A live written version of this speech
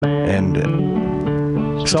And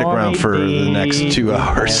stick around for the next 2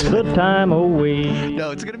 hours. The time away. No,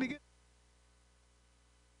 it's going to be good.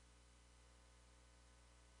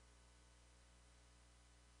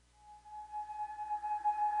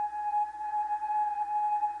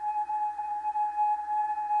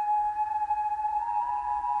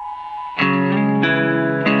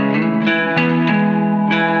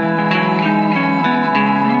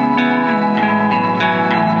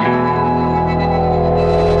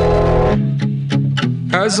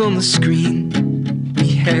 Eyes on the screen, we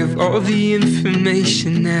have all the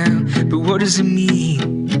information now, but what does it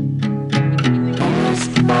mean?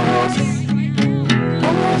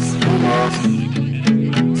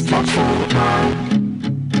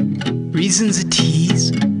 Reasons a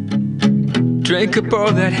tease. Drank up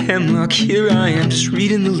all that hemlock, here I am just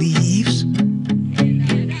reading the leaves.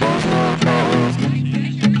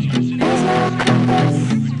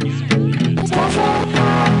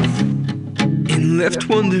 Left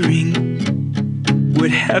wondering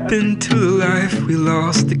what happened to the life we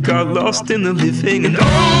lost, that got lost in the living. And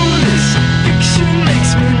all this fiction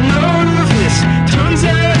makes me nervous. Turns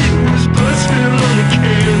out it was blood spill on the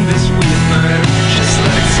canvas. We admire just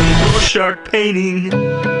like some Rorschach painting.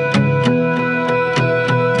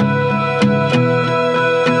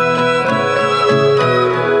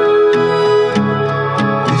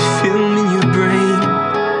 The film in your brain,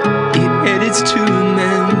 it edits to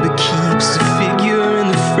remember, keeps the figure in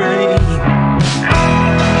the frame.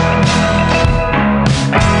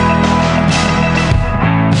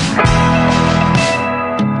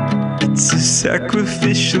 It's a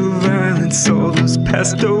sacrificial violence, all those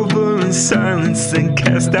passed over in silence, then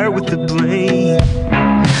cast out with the blame.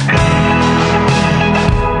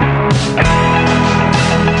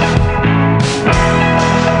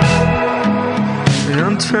 And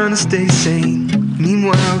I'm trying to stay sane.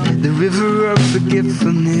 Meanwhile, the river of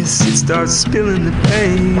forgetfulness, it starts spilling the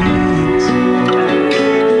pains.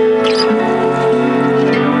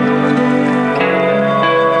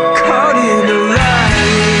 Caught in a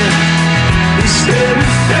lie, instead of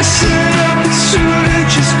fessing up, it's truly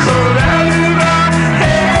just crawled out of our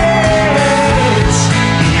heads.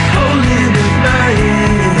 Holding at my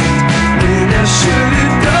hand, when I should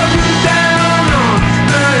have doubled down on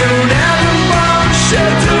my own animal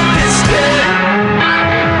shelter instead.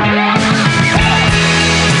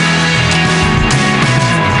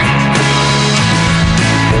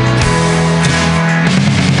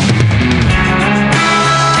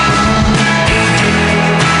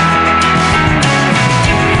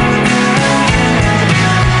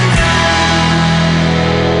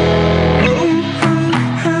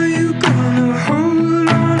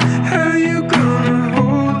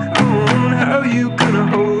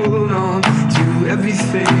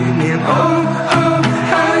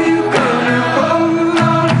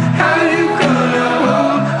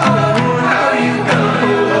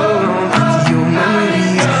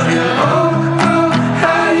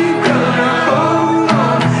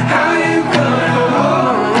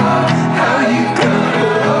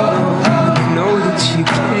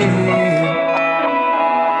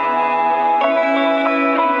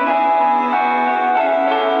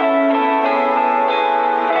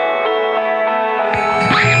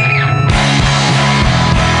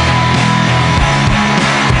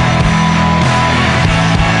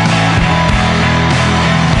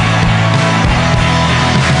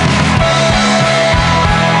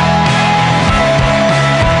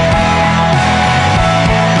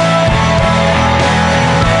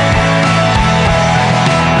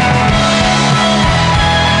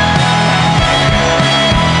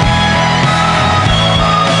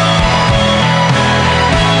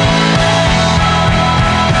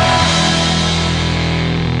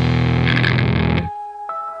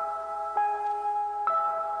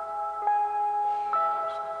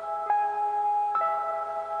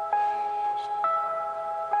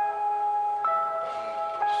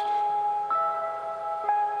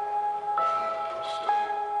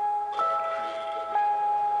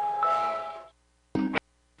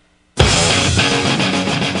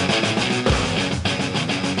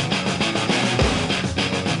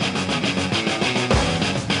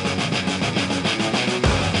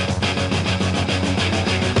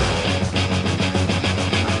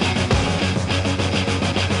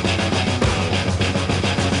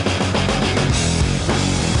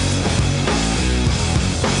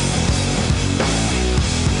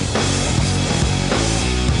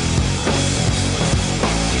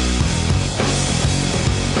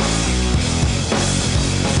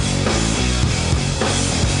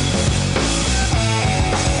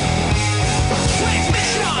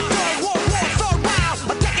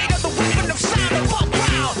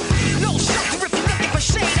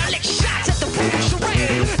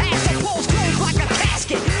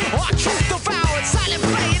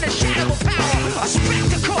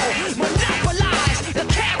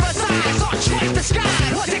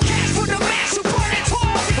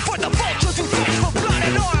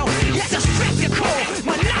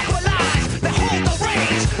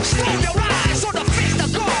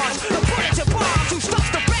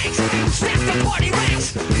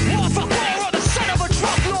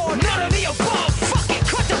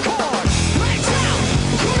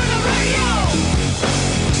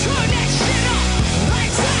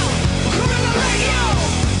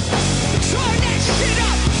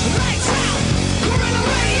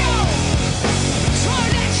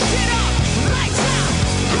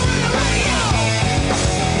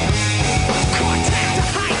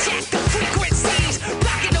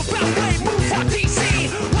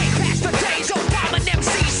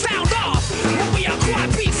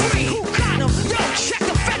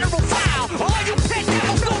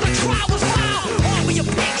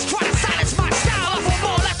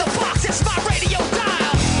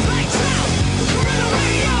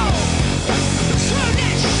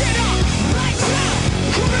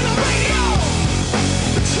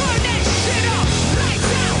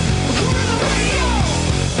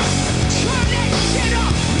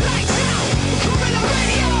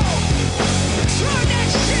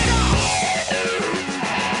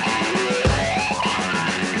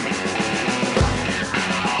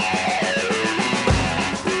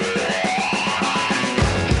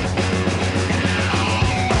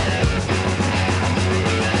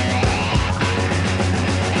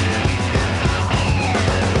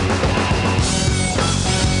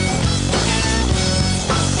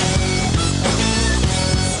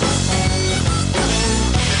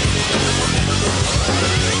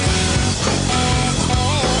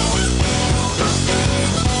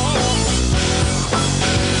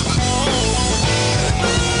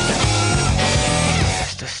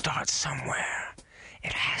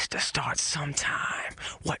 sometime.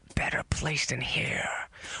 What better place than here?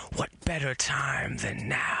 What better time than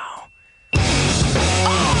now?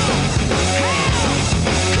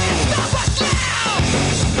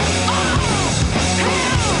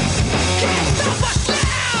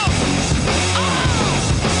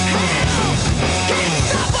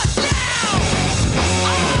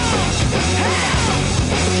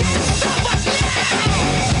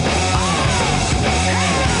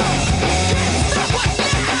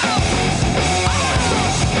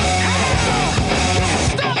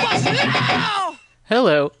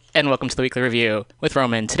 Hello, and welcome to the Weekly Review with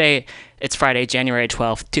Roman. Today, it's Friday, January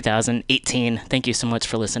 12th, 2018. Thank you so much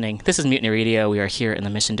for listening. This is Mutiny Radio. We are here in the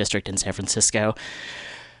Mission District in San Francisco.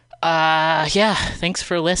 Thanks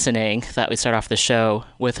for listening. Thought we'd start off the show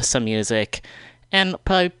with some music, and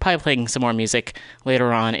probably playing some more music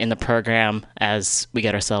later on in the program as we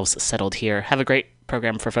get ourselves settled here. Have a great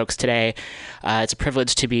program for folks today. It's a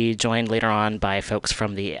privilege to be joined later on by folks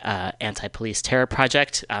from the Anti-Police Terror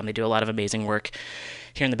Project. They do a lot of amazing work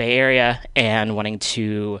here in the Bay Area and wanting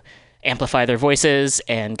to amplify their voices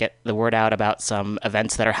and get the word out about some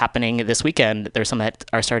events that are happening this weekend. There's some that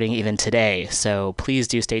are starting even today, so please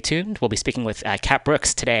do stay tuned. We'll be speaking with Kat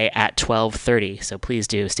Brooks today at 12:30, so please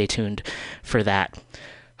do stay tuned for that.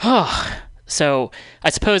 So I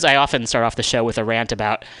suppose I often start off the show with a rant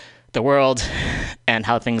about the world and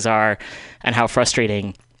how things are and how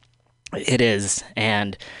frustrating it is,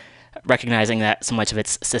 and recognizing that so much of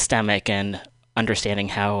it's systemic and understanding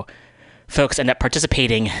how folks end up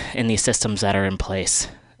participating in these systems that are in place.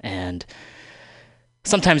 And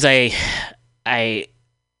sometimes I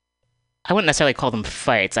wouldn't necessarily call them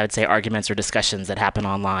fights. I would say arguments or discussions that happen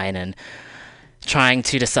online, and trying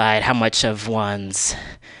to decide how much of one's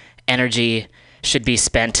energy should be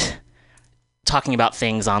spent talking about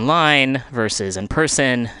things online versus in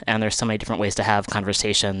person. And there's so many different ways to have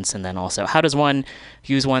conversations. And then also, how does one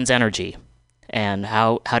use one's energy, and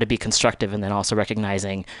how to be constructive, and then also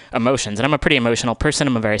recognizing emotions. And I'm a pretty emotional person.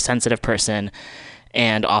 I'm a very sensitive person.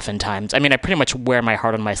 And oftentimes, I pretty much wear my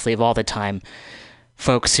heart on my sleeve all the time.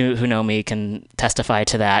 Folks who know me can testify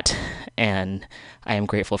to that. And I am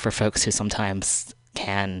grateful for folks who sometimes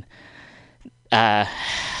can, let's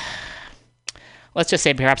just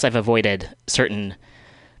say perhaps I've avoided certain,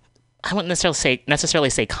 I wouldn't necessarily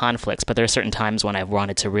say conflicts, but there are certain times when I've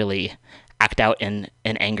wanted to really act out in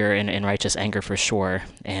anger, in righteous anger for sure.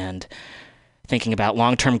 And thinking about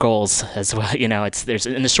long-term goals as well. There's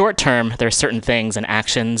in the short term, there's certain things and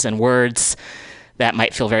actions and words that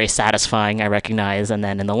might feel very satisfying, I recognize, and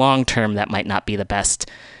then in the long term, that might not be the best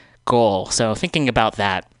goal. So thinking about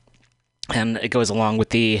that, and it goes along with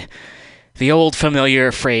the old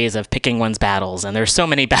familiar phrase of picking one's battles, and there's so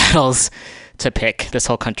many battles to pick. This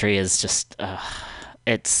whole country is just,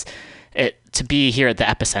 to be here at the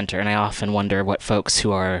epicenter, and I often wonder what folks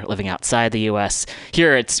who are living outside the U.S.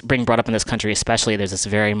 here, it's being brought up in this country especially. There's this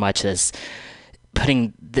very much this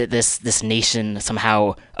putting this nation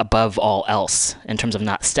somehow above all else in terms of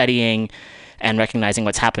not studying and recognizing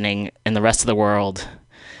what's happening in the rest of the world,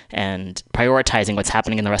 and prioritizing what's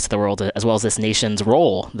happening in the rest of the world, as well as this nation's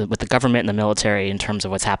role with the government and the military in terms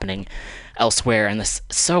of what's happening elsewhere. And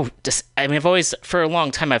I've always, for a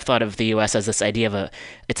long time, I've thought of the U.S. as this idea of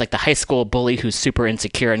it's like the high school bully who's super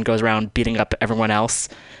insecure and goes around beating up everyone else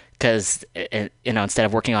because, instead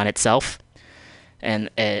of working on itself. And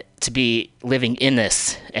to be living in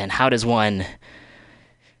this, and how does one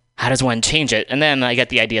change it? And then I get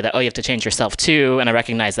the idea that, you have to change yourself too. And I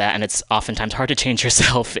recognize that. And it's oftentimes hard to change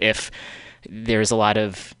yourself if there's a lot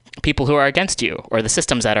of people who are against you, or the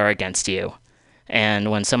systems that are against you.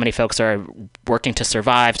 And when so many folks are working to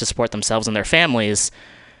survive, to support themselves and their families,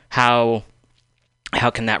 how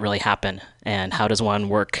can that really happen? And how does one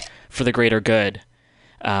work for the greater good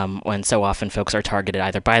when so often folks are targeted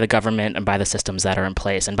either by the government and by the systems that are in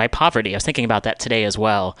place, and by poverty? I was thinking about that today as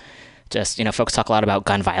well. Just, folks talk a lot about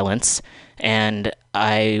gun violence, and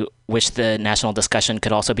I wish the national discussion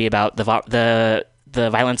could also be about the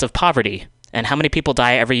violence of poverty, and how many people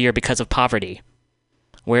die every year because of poverty.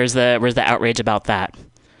 Where's the outrage about that?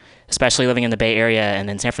 Especially living in the Bay Area, and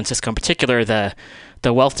in San Francisco in particular, the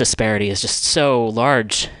wealth disparity is just so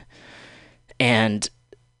large, and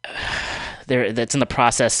that's in the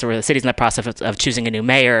process, or the city's in the process of choosing a new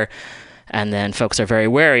mayor. And then folks are very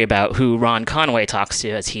wary about who Ron Conway talks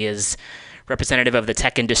to, as he is representative of the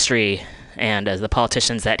tech industry, and as the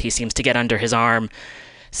politicians that he seems to get under his arm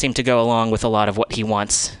seem to go along with a lot of what he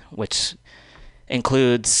wants, which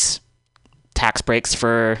includes tax breaks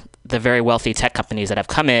for the very wealthy tech companies that have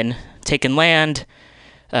come in, taken land.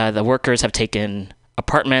 The workers have taken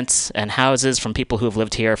apartments and houses from people who have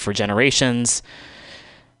lived here for generations.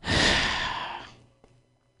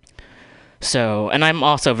 So, and I'm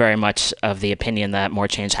also very much of the opinion that more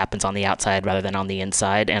change happens on the outside rather than on the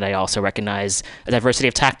inside. And I also recognize a diversity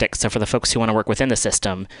of tactics. So for the folks who want to work within the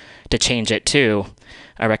system to change it too,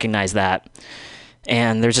 I recognize that.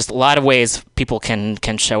 And there's just a lot of ways people can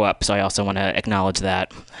show up. So I also want to acknowledge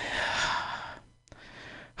that.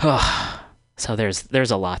 So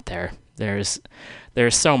there's a lot there. There's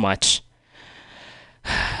so much.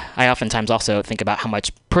 I oftentimes also think about how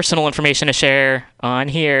much personal information to share on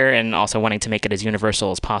here and also wanting to make it as universal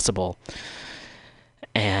as possible.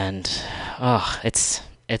 And it's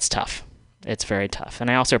tough. It's very tough. And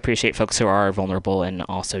I also appreciate folks who are vulnerable and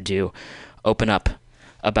also do open up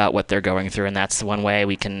about what they're going through. And that's one way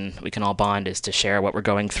we can all bond, is to share what we're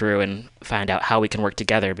going through and find out how we can work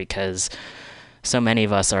together, because so many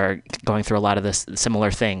of us are going through a lot of this similar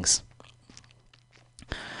things.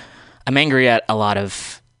 I'm angry at a lot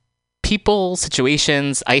of people,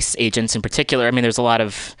 situations, ICE agents in particular. I mean,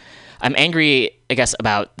 I'm angry, I guess,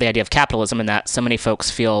 about the idea of capitalism and that so many folks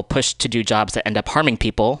feel pushed to do jobs that end up harming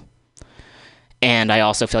people. And I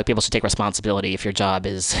also feel like people should take responsibility if your job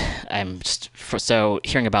is, so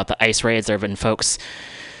hearing about the ICE raids, there have been folks,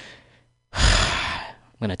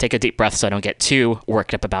 I'm going to take a deep breath so I don't get too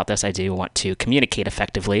worked up about this. I do want to communicate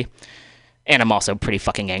effectively. And I'm also pretty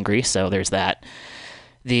fucking angry, so there's that.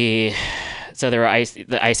 The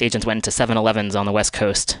ICE agents went into 7-Elevens on the West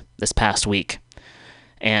Coast this past week,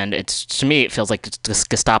 and to me it feels like just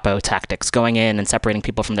Gestapo tactics, going in and separating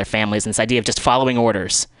people from their families, and this idea of just following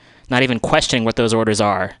orders, not even questioning what those orders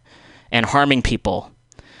are, and harming people.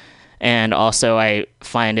 And also I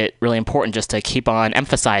find it really important just to keep on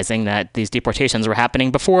emphasizing that these deportations were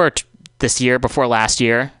happening before this year, before last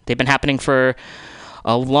year. They've been happening for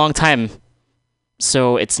a long time.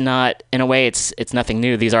 So it's not, in a way, it's nothing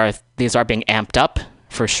new. These are being amped up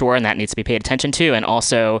for sure, and that needs to be paid attention to. And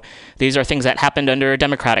also, these are things that happened under a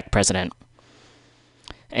Democratic president.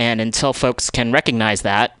 And until folks can recognize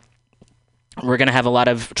that, we're going to have a lot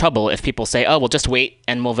of trouble if people say, "Oh, we'll just wait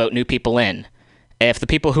and we'll vote new people in." If the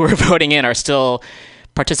people who are voting in are still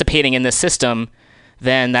participating in this system,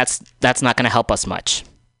 then that's not going to help us much.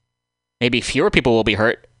 Maybe fewer people will be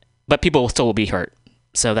hurt, but people still will be hurt.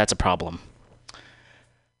 So that's a problem.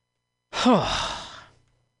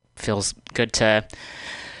 Feels good to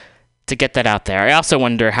get that out there. I also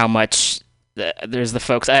wonder how much there's the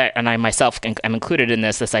folks, and I myself am included in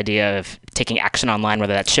this idea of taking action online,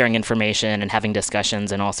 whether that's sharing information and having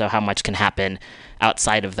discussions, and also how much can happen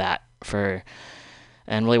outside of that,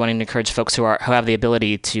 and really wanting to encourage folks who have the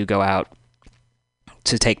ability to go out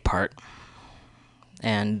to take part,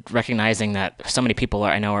 and recognizing that so many people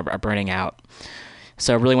I know are burning out.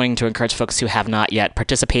 So really wanting to encourage folks who have not yet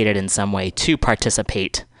participated in some way to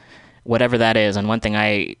participate, whatever that is. And one thing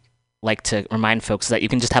I like to remind folks is that you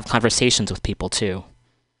can just have conversations with people too.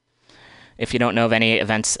 If you don't know of any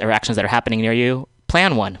events or actions that are happening near you,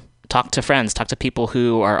 plan one. Talk to friends, talk to people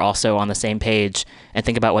who are also on the same page, and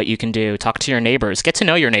think about what you can do. Talk to your neighbors. Get to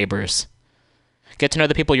know your neighbors. Get to know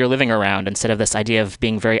the people you're living around instead of this idea of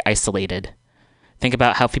being very isolated. Think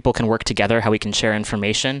about how people can work together, how we can share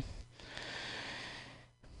information.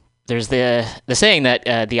 There's the saying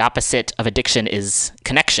that the opposite of addiction is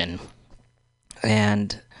connection.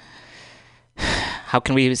 And how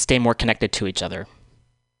can we stay more connected to each other?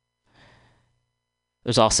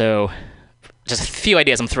 There's also just a few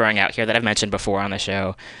ideas I'm throwing out here that I've mentioned before on the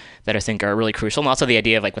show that I think are really crucial. And also the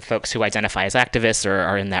idea of, like, with folks who identify as activists or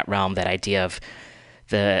are in that realm, that idea of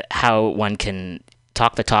how one can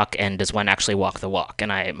talk the talk and does one actually walk the walk.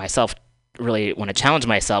 And I myself really want to challenge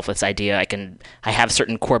myself with this idea. I have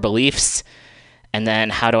certain core beliefs, and then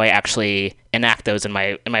how do I actually enact those in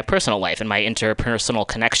my personal life, in my interpersonal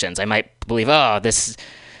connections? I might believe, this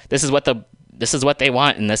is what they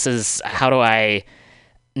want, and this is how do I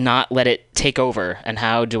not let it take over, and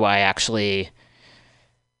how do I actually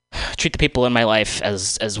treat the people in my life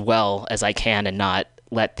as well as I can, and not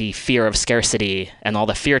let the fear of scarcity and all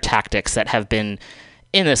the fear tactics that have been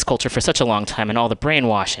in this culture for such a long time, and all the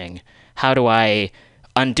brainwashing. How do I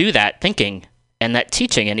undo that thinking and that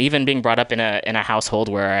teaching, and even being brought up in a household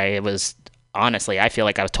where I was, honestly, I feel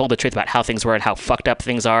like I was told the truth about how things were and how fucked up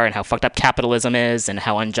things are and how fucked up capitalism is and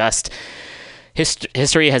how unjust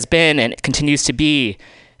history has been and continues to be.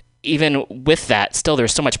 Even with that, still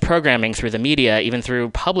there's so much programming through the media, even through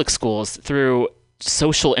public schools, through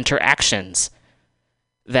social interactions,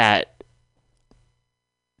 that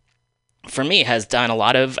for me has done a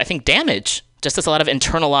lot of, I think, damage. Just as a lot of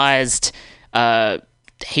internalized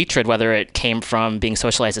hatred, whether it came from being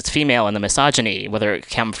socialized as female and the misogyny, whether it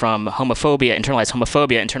came from internalized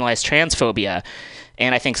homophobia, internalized transphobia.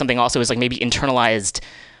 And I think something also is like maybe internalized,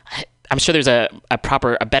 I'm sure there's a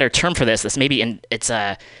better term for this. It's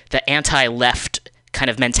the anti-left kind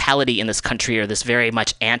of mentality in this country, or this very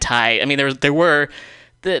much anti. I mean,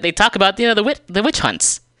 they talk about the witch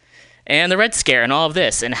hunts and the Red Scare and all of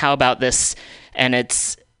this, and how about this, and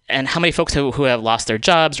how many folks who have lost their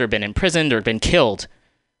jobs or been imprisoned or been killed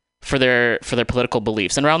for their political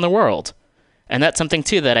beliefs and around the world, and that's something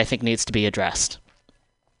too that I think needs to be addressed.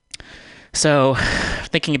 So,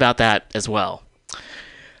 thinking about that as well.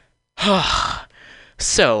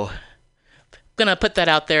 So, I'm gonna put that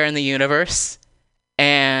out there in the universe.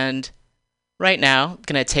 And right now, I'm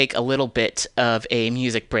going to take a little bit of a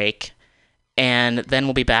music break, and then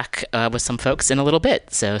we'll be back with some folks in a little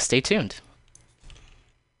bit, so stay tuned.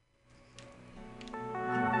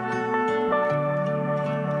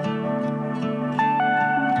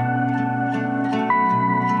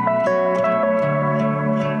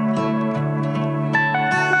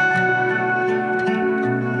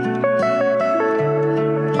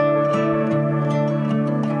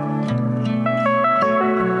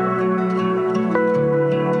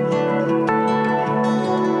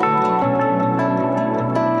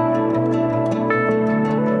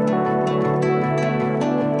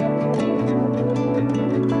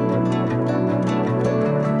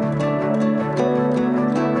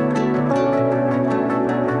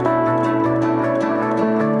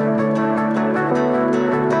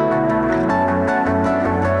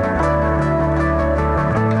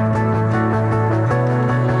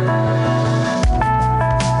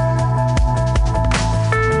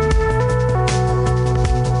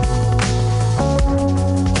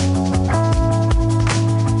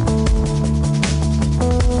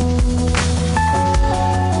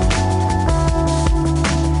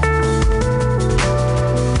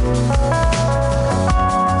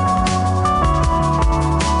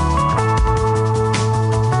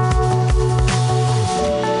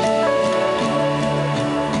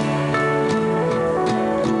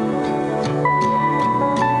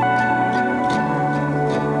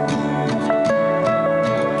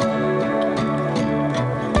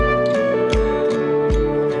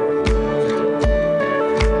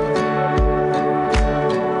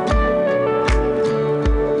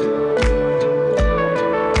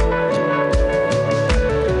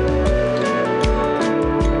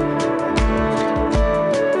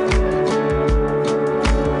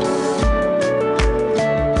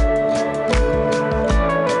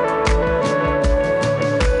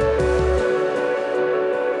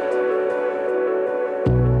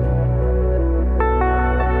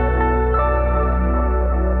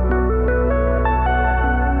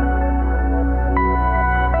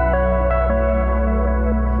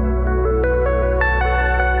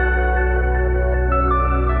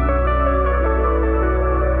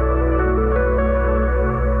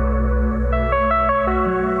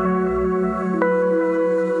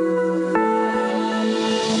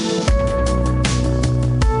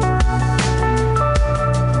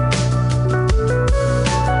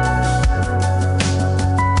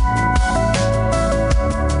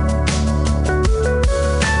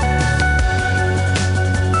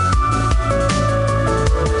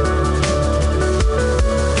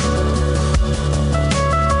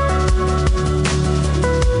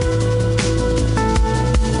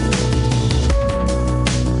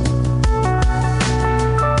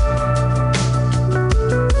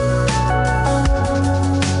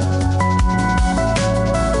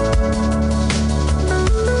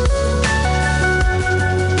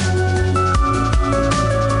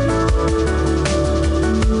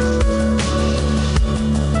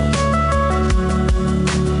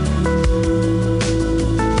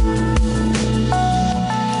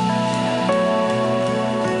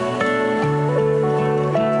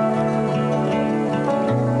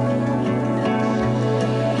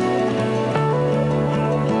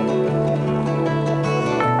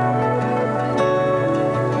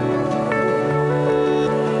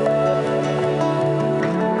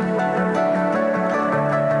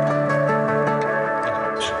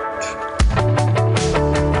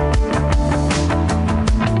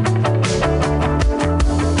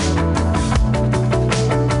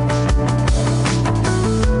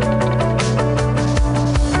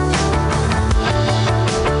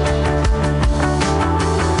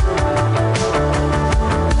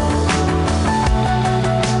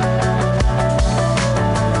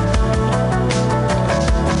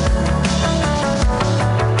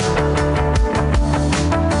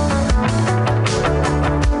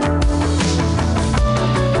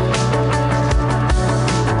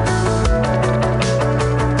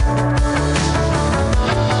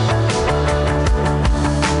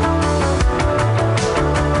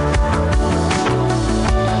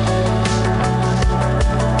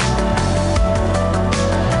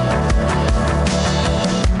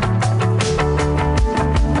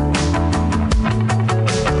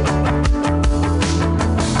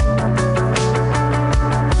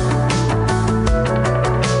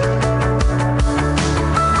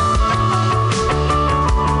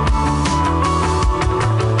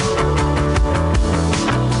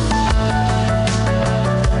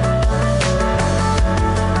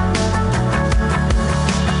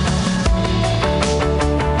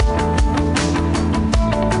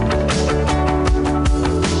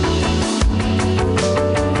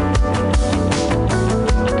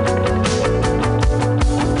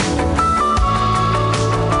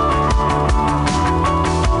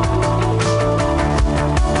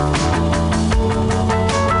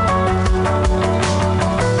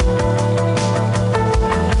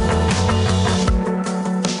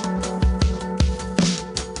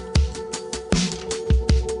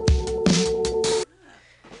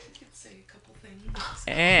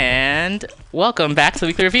 Welcome back to the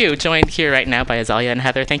Weekly Review, joined here right now by Azalea and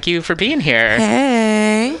Heather. Thank you for being here.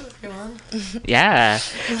 Hey. Yeah.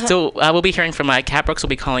 So we'll be hearing from Kat Brooks will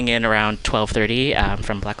be calling in around 12:30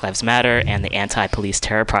 from Black Lives Matter and the Anti-Police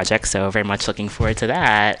Terror Project. So very much looking forward to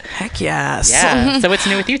that. Heck yes. Yeah. So what's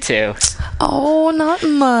new with you two? Oh, not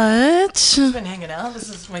much. I've been hanging out. This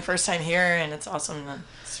is my first time here, and it's awesome to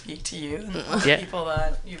speak to you and all the people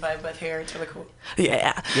that you vibe with here. It's really cool.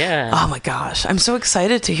 Yeah. Yeah. Oh my gosh. I'm so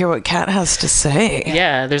excited to hear what Kat has to say.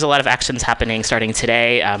 Yeah, there's a lot of actions happening starting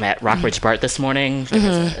today at Rockridge BART this morning. There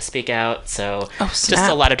was a speak out. So just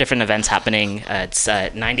snap. a lot of different events happening. It's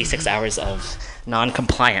 96 hours of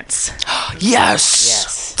non-compliance.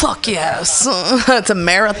 Yes. Fuck yes. It's a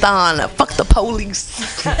marathon. Fuck the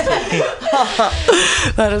police.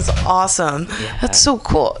 That is awesome. Yeah. That's so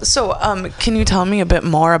cool. So, can you tell me a bit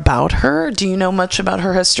more about her? Do you know much about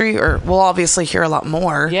her history? Or we'll obviously hear a lot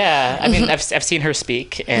more. Yeah, I mean, I've seen her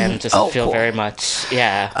speak and just feel cool. very much,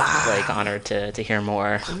 like honored to hear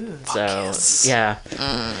more. So, yes. yeah.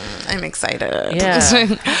 I'm excited. Yeah, So,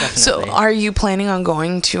 definitely. are you planning on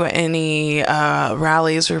going to any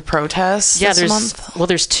rallies or protests this month?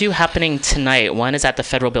 There's two happening tonight. One is at the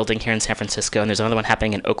Federal Building here in San Francisco, and there's another one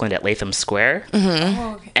happening in Oakland at Latham Square.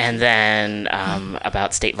 Oh, okay. And then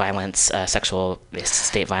about state violence, sexual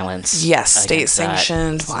state violence. Yes, against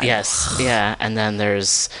state-sanctioned that. violence. Yes, yeah. And then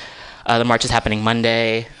there's the march is happening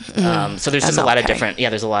Monday. So there's just a lot of MLK. different,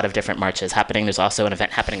 there's a lot of different marches happening. There's also an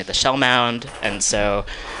event happening at the Shell Mound. And so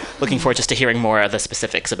looking forward just to hearing more of the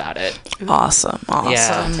specifics about it. Awesome.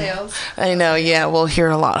 Yeah. Details. I know, yeah, we'll hear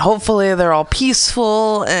a lot. Hopefully they're all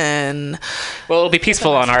peaceful and Well, it'll be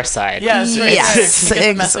peaceful on our side. Yes, right. Yes, To get the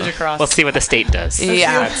ex- message across. We'll see what the state does.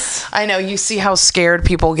 yeah. That's- I know, you see how scared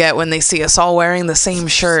people get when they see us all wearing the same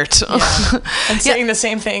shirt. And saying the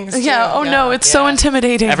same things. Too. Yeah, oh no, it's so Yeah.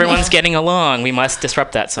 intimidating. Everyone's getting along. We must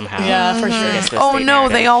disrupt that somehow. Yeah, for sure. Against the Oh state no,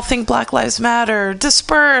 narrative. they all think Black Lives Matter.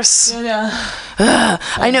 Disperse. Yeah.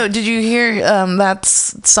 I know. Did you hear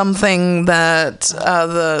that's something that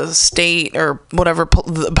the state or whatever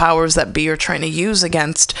the powers that be are trying to use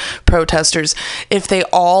against protesters? If they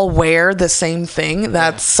all wear the same thing,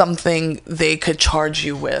 that's something they could charge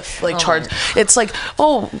you with. Like charge. It's like,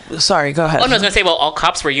 oh, sorry. Go ahead. Oh, no, I was going to say, well, all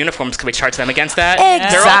cops wear uniforms. Could we charge them against that?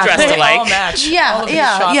 Exactly. They're all dressed They alike. all match. Yeah, all of these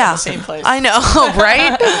yeah, shops yeah. In the same place. I know,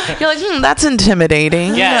 right? You're like, that's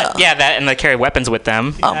intimidating. Yeah, that, and they carry weapons with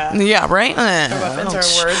them. Yeah, right? Weapons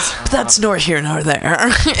are words. But that's nor here nor there.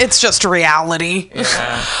 It's just reality.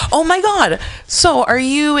 Oh my God. So are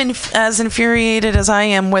you as infuriated as I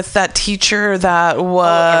am with that teacher that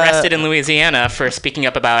was... Arrested in Louisiana for speaking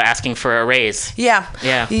up about asking for a raise. Yeah.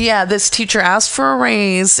 Yeah. Yeah, this teacher asked for a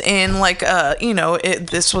raise and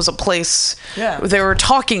this was a place they were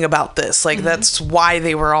talking about this. Like that's why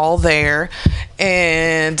they were all there.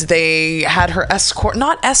 And they had her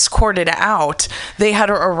not escorted out. They had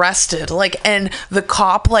her arrested. And the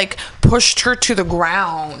cop pushed her to the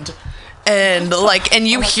ground. And and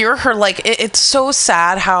you hear her it's so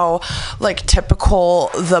sad how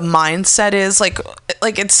typical the mindset is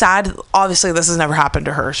it's sad. Obviously this has never happened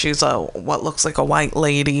to her. She's what looks like a white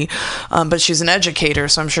lady, but she's an educator,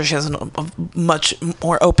 so I'm sure she has a much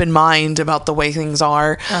more open mind about the way things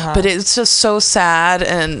are. But it's just so sad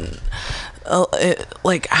and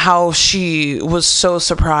how she was so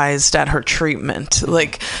surprised at her treatment.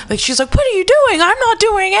 She's like, what are you doing? I'm not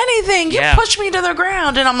doing anything. You pushed me to the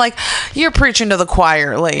ground. And I'm like, you're preaching to the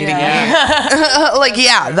choir, lady.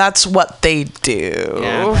 Yeah. That's what they do.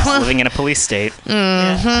 Yeah, living in a police state.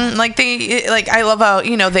 I love how,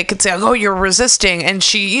 they could say, oh, you're resisting. And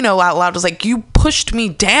she, out loud was like, you pushed me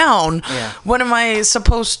down. Yeah. What am I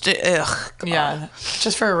supposed to, Yeah.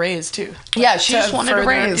 Just for a raise, too. Yeah, she just wanted a further-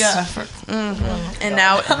 raise. Yeah. And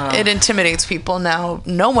now it intimidates people. Now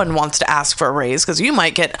no one wants to ask for a raise because you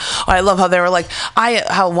might get. I love how they were like,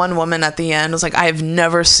 how one woman at the end was like, I have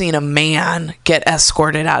never seen a man get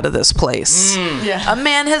escorted out of this place. Yeah. A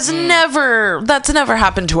man has that's never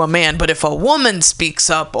happened to a man. But if a woman speaks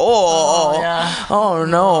up, oh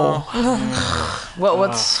no.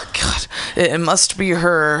 What's God? It must be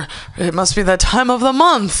her. It must be the time of the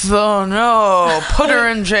month. Oh no! Put her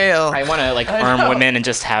in jail. I want to arm women and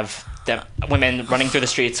just have women running through the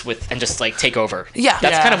streets and just take over. Yeah.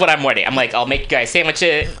 That's kind of what I'm wanting. I'm like, I'll make you guys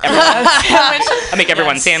sandwiches. I'll make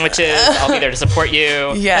everyone sandwiches. I'll be there to support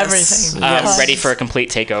you. Yes. Everything. Yes. Ready for a complete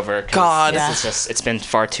takeover. 'Cause God. This is just, it's been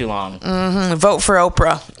far too long. Vote for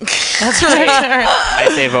Oprah. That's right. I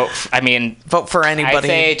say vote. Vote for anybody I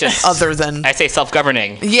say just other than. I say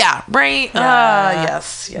self-governing. Yeah. Right.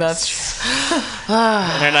 Yes. That's In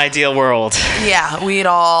an ideal world. Yeah. We'd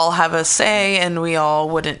all have a say, and we all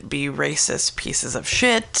wouldn't be racist pieces of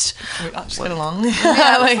shit. Can we all just get along?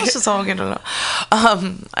 Yeah, let's just all get along.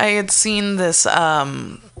 I had seen this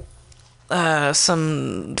some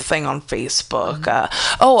thing on Facebook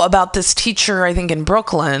about this teacher, I think in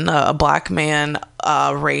Brooklyn, a black man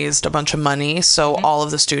raised a bunch of money so all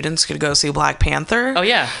of the students could go see Black Panther. Oh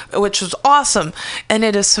yeah, which was awesome. And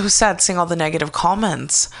it is so sad seeing all the negative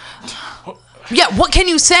comments. Yeah, what can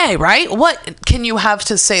you say, right? What can you have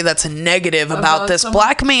to say that's negative about this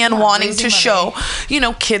black man wanting to show,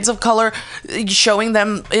 kids of color, showing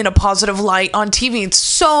them in a positive light on TV? And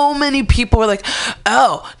so many people were like,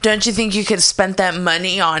 oh, don't you think you could have spent that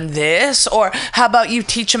money on this? Or how about you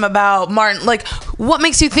teach them about Martin? Like, what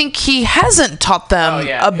makes you think he hasn't taught them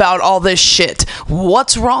about all this shit?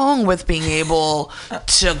 What's wrong with being able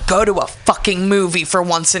to go to a fucking movie for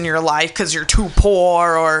once in your life because you're too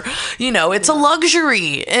poor, or, it's a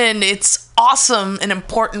luxury, and it's awesome and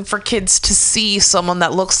important for kids to see someone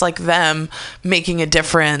that looks like them making a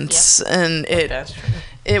difference. And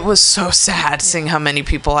it was so sad seeing how many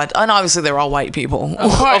people and obviously they were all white people.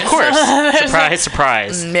 Of course. Surprise,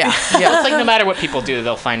 surprise. Yeah. It's like no matter what people do,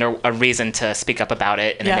 they'll find a reason to speak up about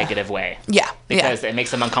it in a negative way. Yeah. Because it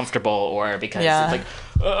makes them uncomfortable, or because it's like,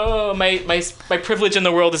 oh, my privilege in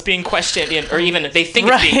the world is being questioned, or even they think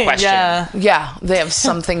it's being questioned. Yeah, they have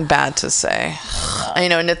something bad to say.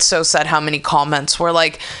 And it's so sad how many comments were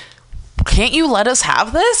like, can't you let us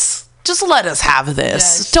have this? Just let us have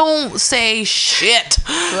this. Don't say shit.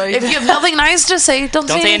 If you have nothing nice to say, don't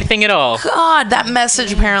say anything at all. God, that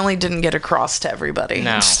message apparently didn't get across to everybody.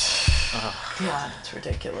 No. God, it's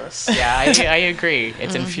ridiculous. Yeah, I agree.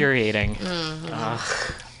 It's infuriating.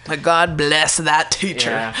 But God bless that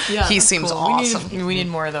teacher. Yeah, he seems cool. awesome. We need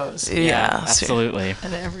more of those. Yeah, absolutely.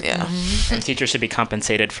 And teachers should be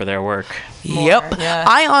compensated for their work. Yep. Yeah.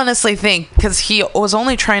 I honestly think, because he was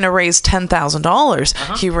only trying to raise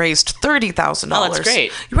 $10,000, he raised $30,000. Oh, that's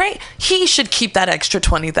great. Right? He should keep that extra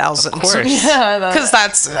 $20,000. Of course.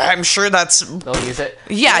 Because I'm sure they'll use it.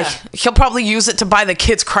 Yeah, he'll probably use it to buy the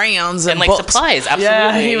kids crayons and like books. supplies. Absolutely.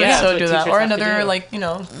 Yeah, he would so do that. Or have another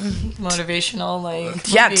motivational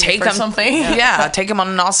take him something. Yeah, take him on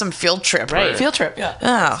an awesome field trip. Right. Field trip. Yeah.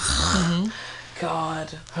 Oh.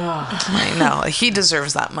 God. I know. He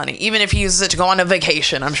deserves that money. Even if he uses it to go on a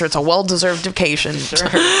vacation. I'm sure it's a well-deserved vacation. Sure.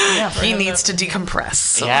 He needs to decompress.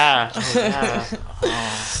 So. Yeah.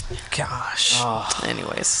 Gosh.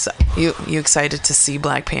 Anyways, so you excited to see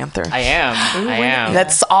Black Panther? I am.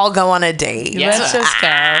 Let's all go on a date. Yeah. Let's just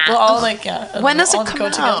go. We'll all when does it come go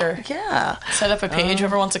out? together? Yeah. Set up a page.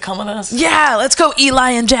 Whoever wants to come with us. Yeah. Let's go,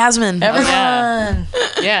 Eli and Jasmine. Everyone.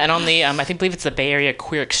 Yeah, and on the I believe it's the Bay Area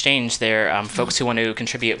Queer Exchange. There, folks who want to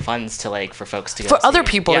contribute funds to for folks to go for other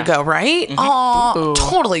people to go, right? Oh,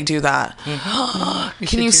 totally do that.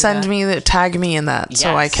 Can you send me tag me in that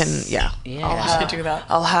so I can? Yeah.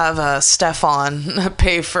 I'll have Stefan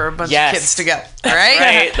pay for a bunch of kids to go. All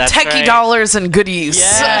right. Techie dollars and goodies.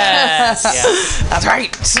 Yes. That's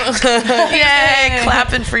right. Yay!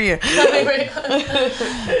 Clapping for you.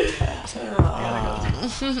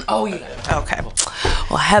 Oh yeah. Okay.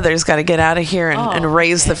 Well, Heather's got to get out of here and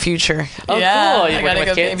raise the future. Oh, yeah, cool. I gotta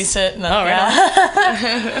go babysit.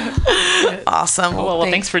 Awesome. Cool.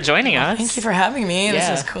 Well, thanks for joining us. Thank you for having me.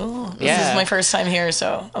 This is cool. This is my first time here,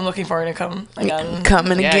 so I'm looking forward to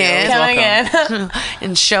coming again.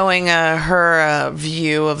 And showing her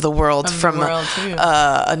view of the world from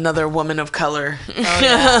another woman of color.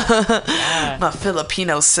 My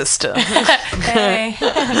Filipino sister. Hey.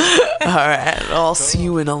 All right. I'll see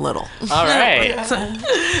you in a little. All right.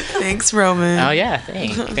 Thanks, Roman. Oh, yeah.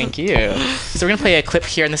 Thank you. So we're going to play a clip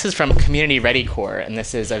here, and this is from Community Ready Corps, and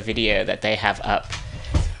this is a video that they have up.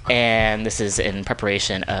 And this is in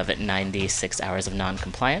preparation of 96 hours of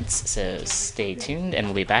non-compliance. So stay tuned, and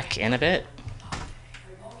we'll be back in a bit.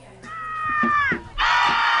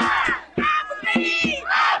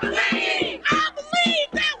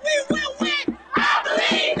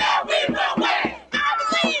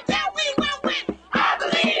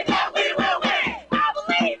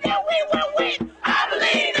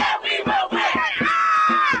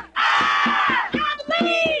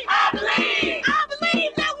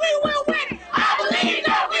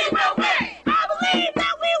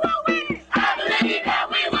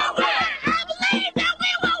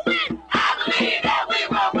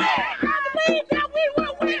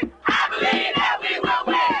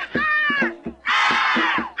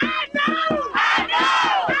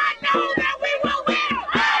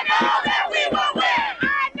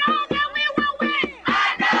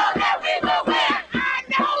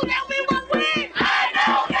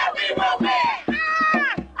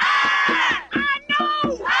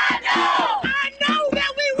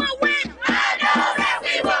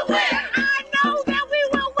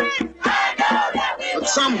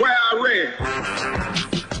 Somewhere I read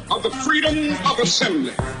of the freedom of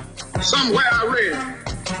assembly. Somewhere I read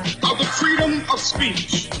of the freedom of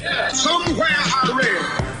speech. Somewhere I read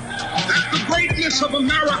that the greatness of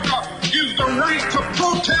America is the right to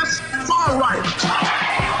protest far right.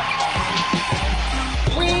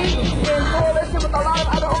 We, in coalition with a lot of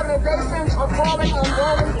other organizations, are calling on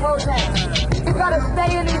rolling protests. We've got to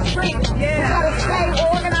stay in these streets. We've got to stay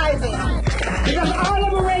organizing. Because our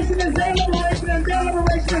liberation is their liberation, and their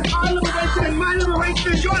liberation is our liberation, and my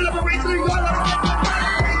liberation is your liberation, and your liberation.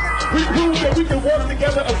 We prove that we can work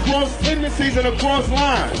together across tendencies and across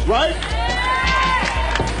lines, right?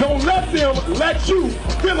 Don't let them let you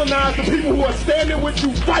villainize the people who are standing with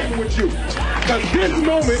you, fighting with you. Because this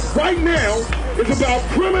moment right now is about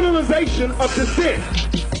criminalization of dissent.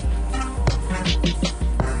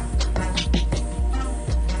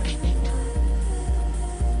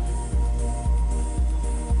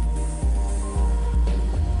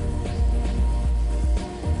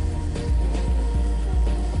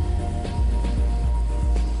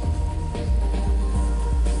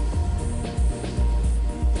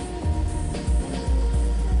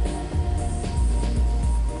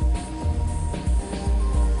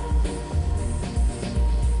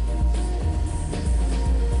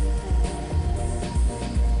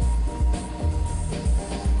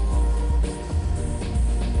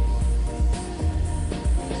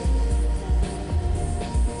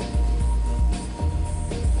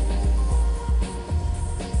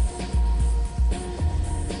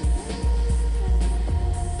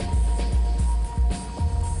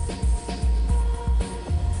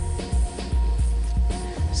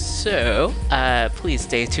 So, please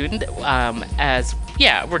stay tuned,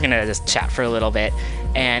 we're going to just chat for a little bit,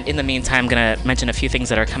 and in the meantime, I'm going to mention a few things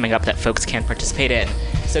that are coming up that folks can participate in.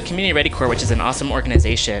 So, Community Ready Corps, which is an awesome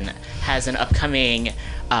organization, has an upcoming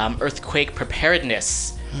earthquake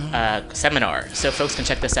preparedness seminar, so folks can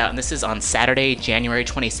check this out, and this is on Saturday, January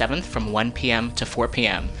 27th from 1 p.m. to 4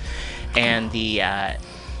 p.m., and the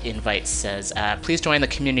invite says, please join the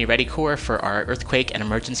Community Ready Corps for our Earthquake and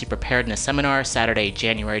Emergency Preparedness Seminar, Saturday,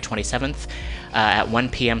 January 27th at 1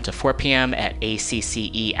 p.m. to 4 p.m. at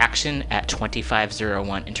ACCE Action at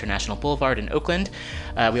 2501 International Boulevard in Oakland.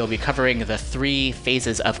 We will be covering the 3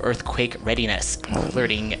 phases of earthquake readiness,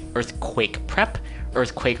 including earthquake prep,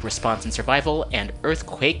 earthquake response and survival, and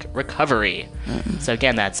earthquake recovery. So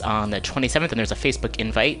again, that's on the 27th, and there's a Facebook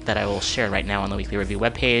invite that I will share right now on the Weekly Review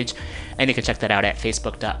webpage, and you can check that out at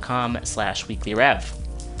facebook.com/weeklyrev.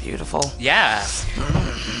 Beautiful. Yeah.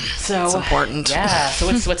 So it's important. Yeah. So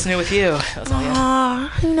what's new with you?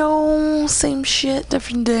 Same shit,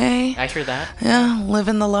 different day. I hear that. Yeah,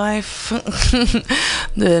 living the life.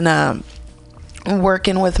 Then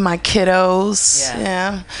working with my kiddos.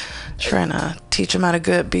 Yeah. Trying to teach them how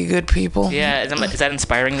to be good people. Yeah, is that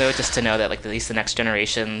inspiring though? Just to know that at least the next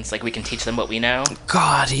generations, we can teach them what we know.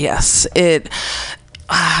 God, yes.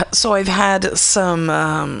 So I've had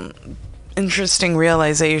some interesting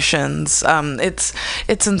realizations.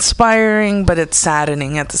 It's inspiring, but it's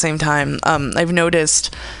saddening at the same time. I've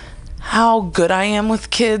noticed how good I am with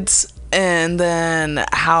kids, and then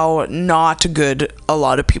how not good a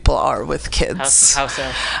lot of people are with kids. How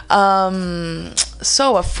so?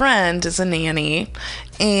 So a friend is a nanny,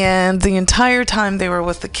 and the entire time they were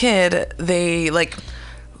with the kid, they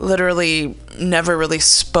literally never really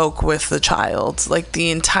spoke with the child. I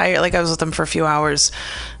was with them for a few hours,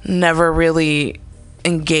 never really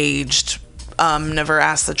engaged, never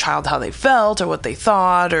asked the child how they felt or what they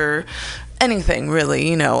thought or anything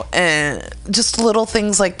really, and just little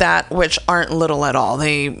things like that, which aren't little at all.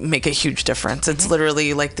 They make a huge difference. It's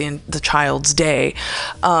literally the child's day.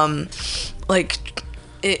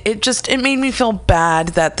 It made me feel bad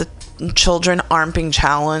that the children aren't being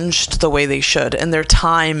challenged the way they should, and their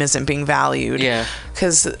time isn't being valued. Yeah.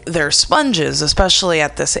 Because they're sponges, especially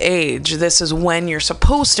at this age. This is when you're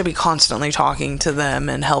supposed to be constantly talking to them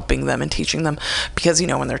and helping them and teaching them, because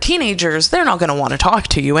when they're teenagers, they're not going to want to talk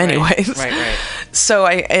to you anyways. Right. So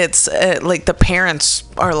it's the parents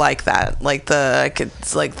are like that.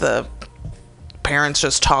 The parents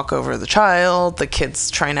just talk over the child. The kids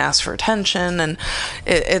try and ask for attention, and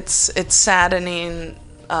it's saddening.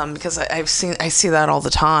 Because I see that all the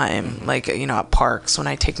time, at parks when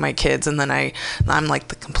I take my kids, and then I'm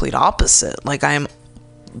the complete opposite. I'm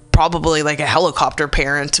probably a helicopter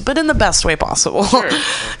parent, but in the best way possible. Sure.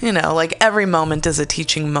 Every moment is a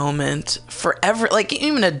teaching moment for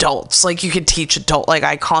even adults. You could teach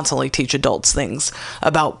I constantly teach adults things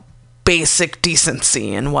about basic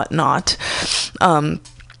decency and whatnot.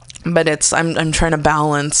 But I'm trying to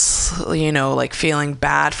balance, you know, like feeling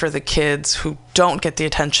bad for the kids who don't get the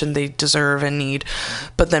attention they deserve and need,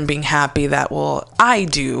 but then being happy that, well, I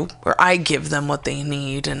do, or I give them what they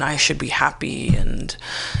need, and I should be happy and,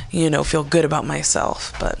 you know, feel good about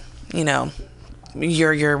myself. But, you know,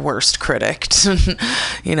 you're your worst critic.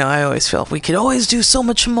 You know, I always feel we could always do so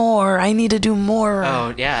much more. I need to do more.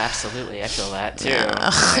 Oh, yeah, absolutely. I feel that, too.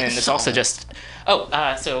 Yeah. And it's also just...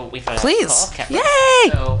 so we've had a Please. call.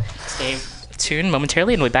 Yay! So stay tuned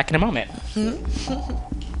momentarily, and we'll be back in a moment.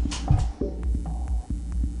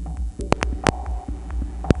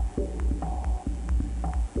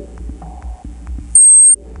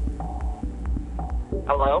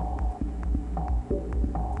 Hello?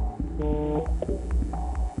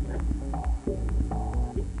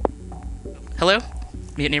 Hello?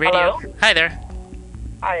 Mutiny Radio? Hello? Hi there.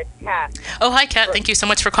 Hi, it's Kat. Oh, hi, Kat. Thank you so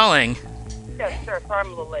much for calling. Yeah, sure. Sorry I'm a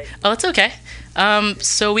little late. Oh, that's okay.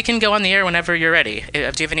 So we can go on the air whenever you're ready. Do you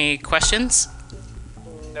have any questions?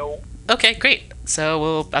 No. Okay, great. So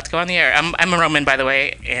we'll about to go on the air. I'm a Roman, by the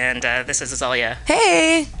way, and this is Azalea.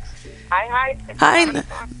 Hey. Hi. Hi.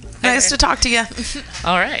 Nice to talk to you.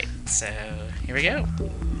 All right. So here we go.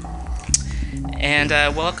 And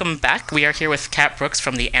welcome back. We are here with Kat Brooks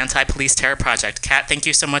from the Anti-Police Terror Project. Kat, thank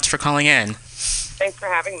you so much for calling in. Thanks for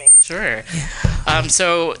having me. Sure.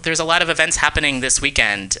 So there's a lot of events happening this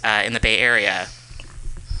weekend in the Bay Area.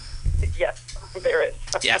 Yes, there is.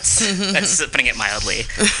 Yes, that's putting it mildly.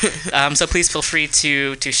 So please feel free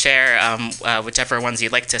to share whichever ones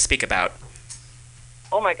you'd like to speak about.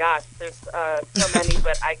 Oh my gosh, there's so many,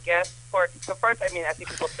 but I guess so first, I mean, I think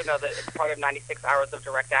people should know that it's part of 96 Hours of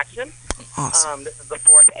Direct Action. Awesome. This is the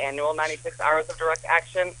 4th annual 96 Hours of Direct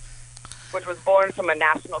Action, which was born from a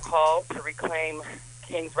national call to reclaim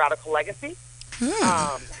King's radical legacy.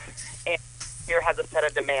 And here has a set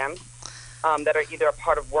of demands that are either a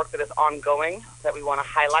part of work that is ongoing, that we want to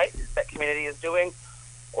highlight, that community is doing,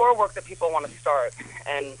 or work that people want to start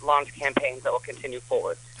and launch campaigns that will continue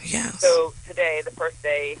forward. Yes. So today, the first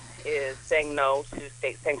day, is saying no to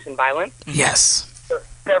state-sanctioned violence. Yes. There are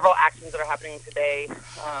several actions that are happening today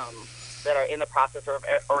that are in the process or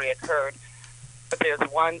have already occurred. But there's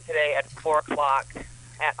one today at 4 o'clock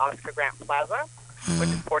at Oscar Grant Plaza, which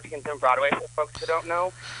is 14th and Broadway for folks who don't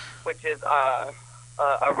know, which is a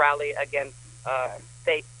rally against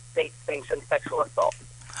state-sanctioned sexual assault.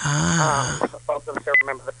 So folks I'm sure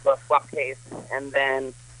remember the swap case. And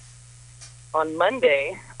then on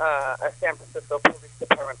Monday, a San Francisco Police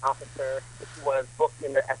Department officer was booked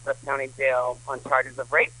into SF County Jail on charges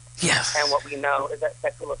of rape. Yes. And what we know is that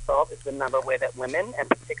sexual assault is the number way that women, and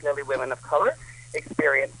particularly women of color,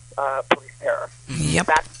 experience police terror. Yep.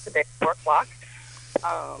 That's today, 4 o'clock.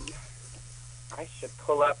 I should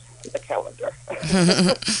pull up the calendar.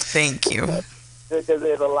 Thank you. There's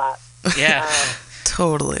a lot. Yeah.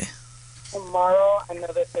 Totally. Tomorrow, I know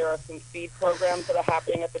that there are some feed programs that are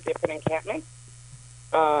happening at the different encampments.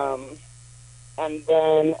 And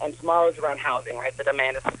tomorrow is around housing, right? The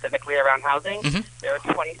demand is specifically around housing. Mm-hmm. There are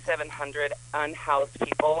 2,700 unhoused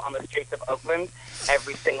people on the streets of Oakland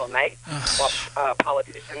every single night, while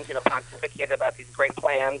politicians, pontificate about these great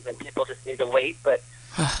plans, and people just need to wait. But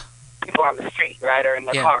people on the street, right, are in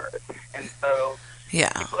their cars, and so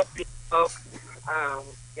people are seeing folks,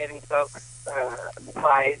 getting folks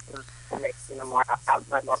supplies to make more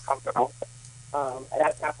outside more comfortable, and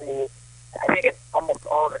that's happening. I think it's almost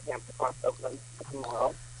all the camps across Oakland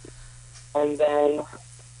tomorrow. And then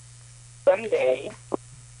Sunday,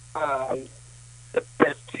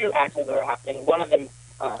 there's 2 actions that are happening. One of them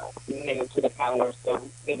new to the calendar, so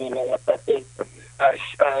give me a minute, but is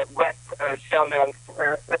West Shellman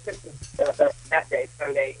Square. That day,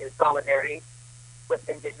 Sunday, is solidarity with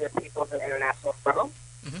Indigenous peoples and international struggle.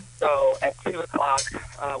 Mm-hmm. So at 2 o'clock,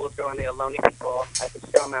 we'll join the Ohlone people at the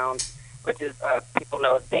Shell Mound, which is people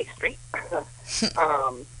know as Bay Street,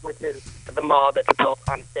 which is the mall that's built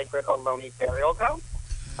on sacred Ohlone burial ground.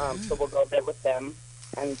 So we'll go there with them.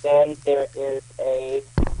 And then there is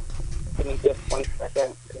give me just 1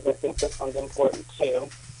 second, because I think this one's important too.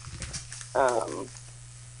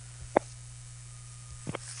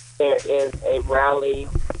 There is a rally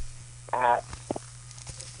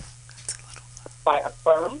by a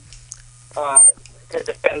firm to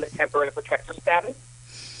defend the temporary protector status.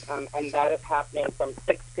 And that is happening from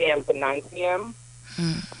 6 p.m. to 9 p.m.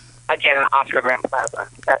 Again at Oscar Grant Plaza.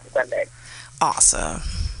 That's Sunday. Awesome.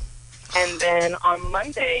 And then on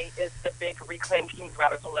Monday is the big Reclaim King's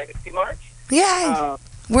Radical Legacy March. Yay!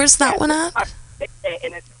 Where's that one at?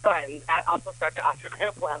 And it's fun. That also starts at Oscar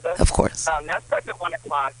Grant Plaza. Of course. That starts at 1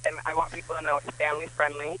 o'clock, and I want people to know it's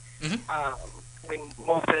family-friendly. Mm-hmm. we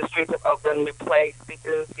move to the streets of Oakland. We play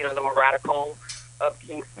speeches, the more radical of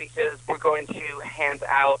King's speeches. We're going to hand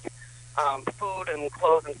out food and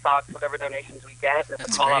clothes and socks, whatever donations we get.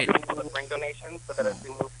 That's call great. out people to bring donations so that as we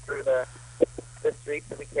move through the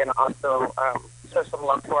streets, we can also show some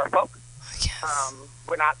love to our folks. Yes.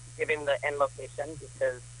 We're not giving the end location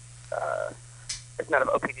because it's none of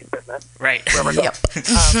OPD's business. Right. Where we're going. Yep. But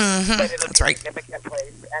it'll That's be right. a significant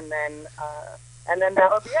place, and then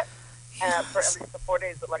that'll be it. For at least the 4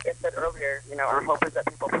 days, but like I said earlier, our hope is that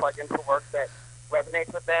people plug into work that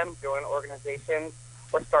resonates with them, join organizations,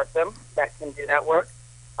 or start them that can do that work,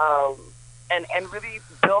 and really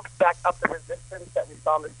build back up the resistance that we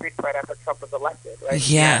saw in the streets right after Trump was elected, right?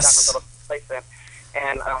 Yes. A little complacent.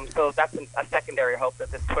 And so that's a secondary hope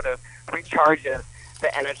that this sort of recharges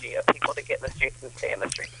the energy of people to get in the streets and stay in the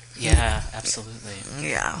streets. Yeah, absolutely.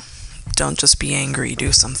 Yeah. Don't just be angry.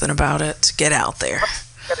 Do something about it. Get out there.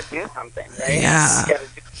 You gotta do something, right? Yeah. You gotta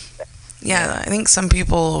do something. Yeah, I think some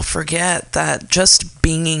people forget that just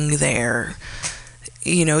being there,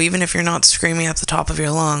 even if you're not screaming at the top of your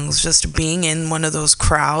lungs, just being in one of those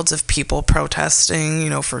crowds of people protesting,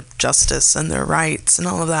 for justice and their rights and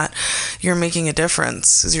all of that, you're making a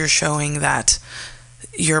difference because you're showing that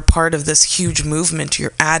you're part of this huge movement.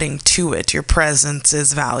 You're adding to it. Your presence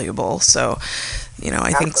is valuable. So,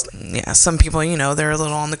 I think, some people, they're a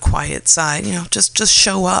little on the quiet side, just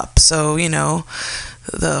show up. So,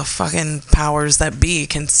 the fucking powers that be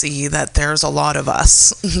can see that there's a lot of us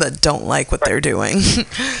that don't like what they're doing.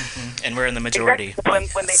 And we're in the majority. Exactly.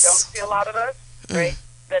 When they don't see a lot of us, right,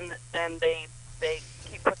 then they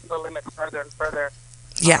keep pushing the limits further and further.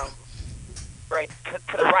 Yeah. Right,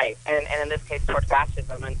 to the right, and in this case, towards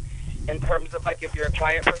fascism. And in terms of, like, if you're a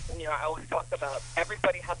quiet person, I always talk about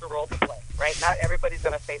everybody has a role to play, right? Not everybody's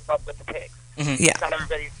going to face up with the pigs. Mm-hmm. Yeah. Not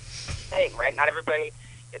everybody's saying, right? Not everybody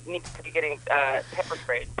needs to be getting pepper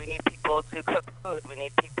sprayed. We need people to cook food. We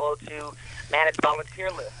need people to manage volunteer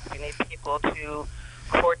lists. We need people to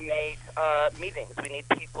coordinate meetings. We need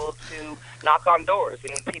people to knock on doors.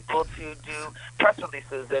 We need people to do press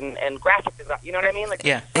releases and graphic design. You know what I mean? Like,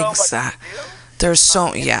 yeah, so exactly. Much to do. There's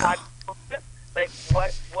so yeah. Like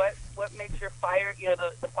what makes your fire?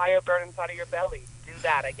 The fire burn inside of your belly. Do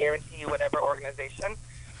that. I guarantee you, whatever organization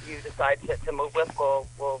you decide to move with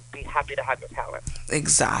will be happy to have your talent.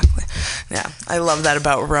 Exactly. Yeah, I love that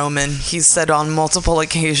about Roman. He's said on multiple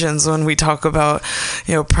occasions when we talk about,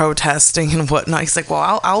 protesting and whatnot, he's like,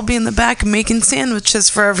 well, I'll be in the back making sandwiches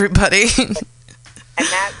for everybody. And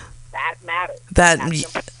that matters.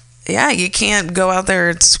 Yeah, you can't go out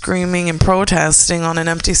there screaming and protesting on an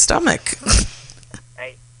empty stomach.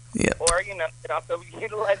 Right. Yeah. Or, it also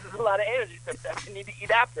utilizes a lot of energy. Sometimes you need to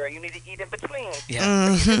eat after, or you need to eat in between.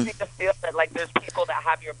 Yeah. You just need to feel that, like, there's people that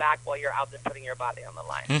have your back while you're out there putting your body on the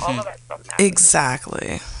line. Mm-hmm. All of that stuff matters.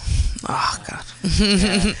 Exactly. Oh, God.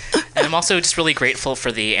 Yeah. And I'm also just really grateful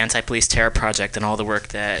for the Anti-Police Terror Project and all the work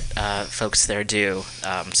that folks there do. So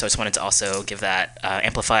I just wanted to also give that,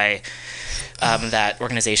 amplify that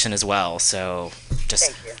organization as well. So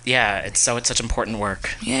just, it's such important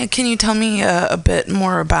work. Yeah, can you tell me a bit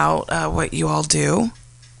more about what you all do?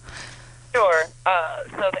 Sure.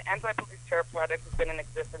 So the Anti-Police Terror Project has been in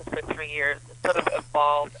existence for 3 years. It sort of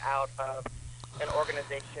evolved out of an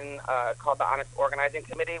organization called the Honest Organizing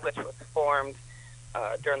Committee, which was formed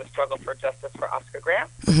during the struggle for justice for Oscar Grant,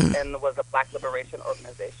 and was a Black liberation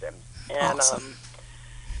organization. And awesome.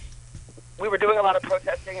 We were doing a lot of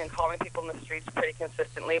protesting and calling people in the streets pretty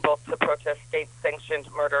consistently, both to protest state-sanctioned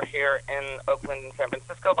murder here in Oakland and San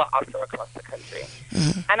Francisco, but also across the country.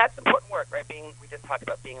 And that's important work, right? We just talked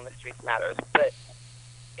about being in the streets matters, but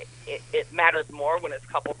it matters more when it's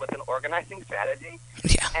coupled with an organizing strategy.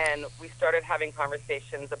 Yeah. And we started having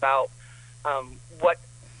conversations about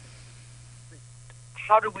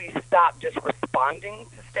how do we stop just responding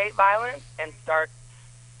to state violence and start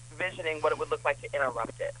visioning what it would look like to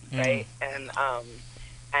interrupt it, right?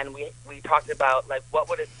 And we talked about, like, what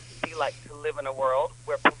would it be like to live in a world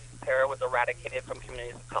where police terror was eradicated from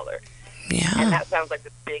communities of color. Yeah. And that sounds like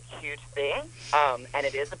a big, huge thing, and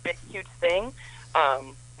it is a big, huge thing,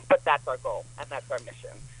 but that's our goal, and that's our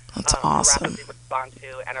mission. That's awesome. To rapidly respond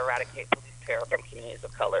to and eradicate police terror from communities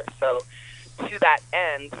of color. So to that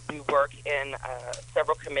end, we work in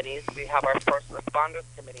several committees. We have our First Responders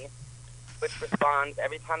Committee, which responds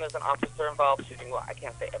every time there's an officer involved shooting. Well, I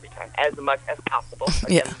can't say every time, as much as possible.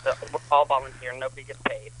 Again, we're all volunteer, nobody gets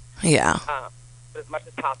paid. Yeah. But as much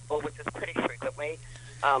as possible, which is pretty frequently,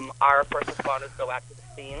 our first responders go out to the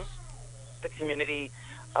scene. The community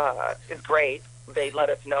is great. they let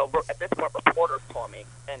us know. At this point, reporters call me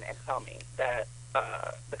and tell me that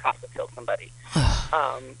the cops have killed somebody.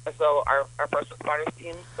 So our first responders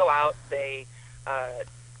teams go out. They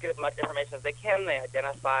get as much information as they can. They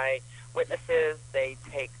identify witnesses. They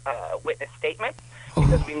take witness statements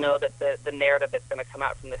because we know that the narrative that's going to come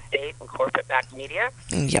out from the state and corporate-backed media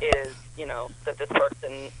is, that this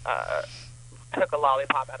person took a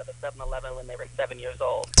lollipop out of a 7-Eleven when they were 7 years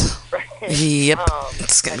old. Right? Yep.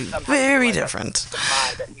 It's going to be very different.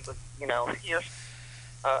 That he was, pierced,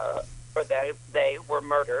 or they were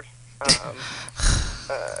murdered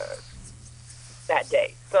that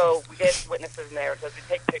day. So we get witnesses' narratives. We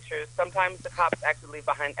take pictures. Sometimes the cops actually leave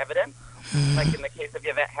behind evidence. Like in the case of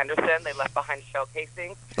Yvette Henderson, they left behind shell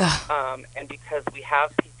casings. And because we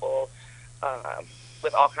have people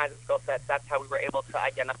with all kinds of skill sets, that's how we were able to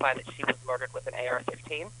identify that she was murdered with an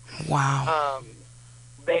AR-15. Wow.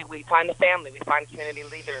 We find the family. We find community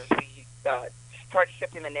leaders. We start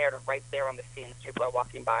shifting the narrative right there on the scene. People are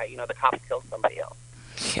walking by. The cops killed somebody else.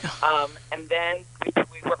 Yeah. And then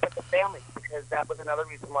we work with the families because that was another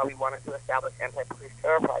reason why we wanted to establish Anti-Police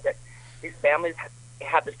Terror Project. These families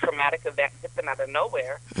have this traumatic event hit them out of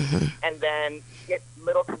nowhere and then get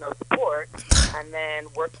little to no support. And then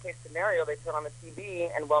worst case scenario, they turn on the TV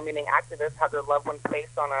and well-meaning activists have their loved one's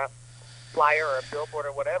face on a flyer or a billboard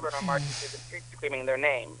or whatever and are marching through the streets screaming their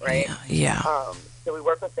name, right? Yeah. So we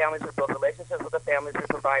work with families, we build relationships with the families, we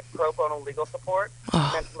provide pro bono legal support,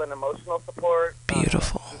 mental and emotional support.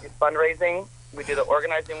 Beautiful. We do fundraising, we do the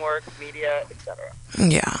organizing work, media, etc.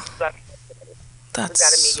 Yeah. So that's we've got a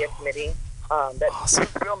media committee. That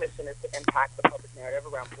real mission is to impact the public narrative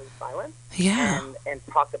around police violence. Yeah. And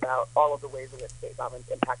talk about all of the ways in which state violence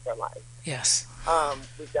impacts our lives. Yes.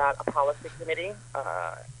 We've got a policy committee,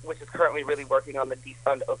 which is currently really working on the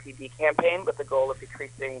Defund OPD campaign with the goal of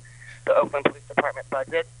decreasing the Oakland Police Department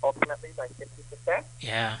budget ultimately by 50%.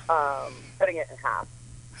 Yeah. Cutting it in half.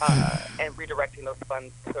 And redirecting those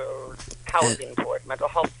funds to housing, towards mental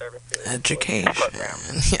health services, education,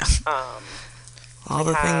 programs. Yeah. All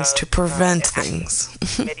the things to prevent an things.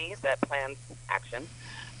 Committee that plans action.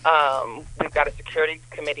 We've got a security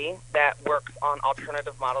committee that works on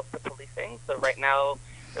alternative models to policing. So right now,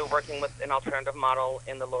 we're working with an alternative model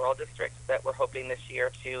in the Laurel District that we're hoping this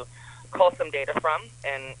year to cull some data from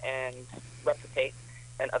and replicate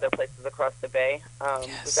in other places across the Bay.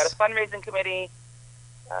 We've got a fundraising committee.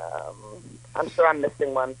 I'm sure I'm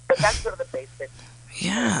missing one, but that's sort of the basics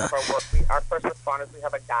of our work. Our first responders, we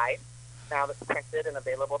have a guide now that's printed and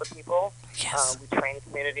available to people. Yes. We train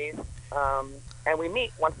communities, and we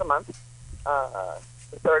meet once a month,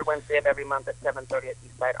 the third Wednesday of every month at 7:30 at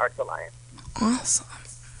Eastside Arts Alliance. Awesome.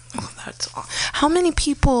 Oh, that's awesome. How many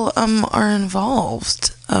people are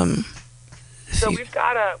involved? So we've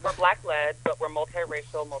got we're black-led, but we're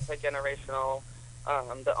multiracial, multi-generational.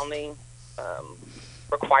 The only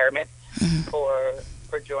requirement for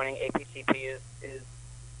joining APTP is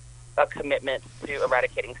a commitment to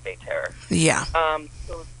eradicating state terror. Yeah.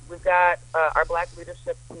 So we've got our Black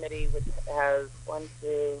Leadership Committee, which has 1,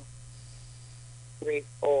 2, 3,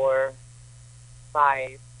 4,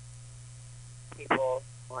 5 people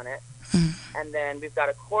on it. And then we've got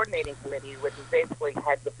a coordinating committee, which is basically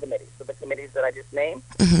heads of committees. So the committees that I just named,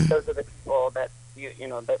 those are the people that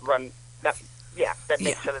that run that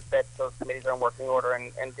make sure that those committees are in working order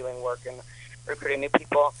and doing work and recruiting new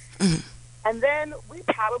people. And then we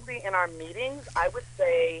probably in our meetings, I would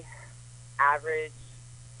say, average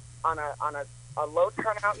on a low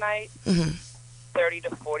turnout night, 30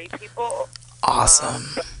 to 40 people. Awesome.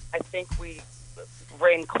 I think we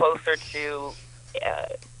reign closer to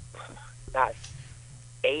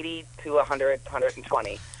 80 to 100,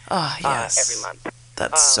 120 yes. every month.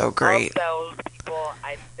 That's so great. Of those people,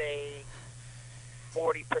 I'd say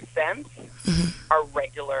 40% are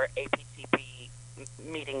regular APTP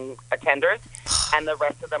meeting attenders, and the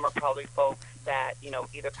rest of them are probably folks that,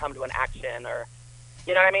 either come to an action or,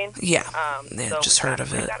 you know what I mean? Yeah. So just heard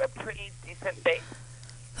of it. We've got a pretty decent base.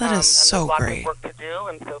 That is so great. There's lots of work to do,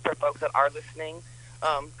 and so for folks that are listening,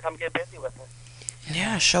 come get busy with us.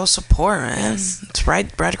 Yeah, show support, man. Yes. It's right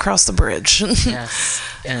across the bridge. Yes.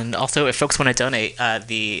 And also, if folks want to donate,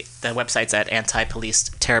 the website's at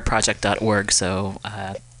antipoliceterrorproject.org. So,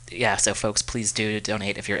 so folks, please do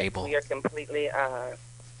donate if you're able. We are completely,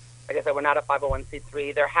 like I said, we're not a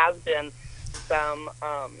 501c3. There has been some,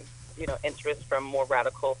 interest from more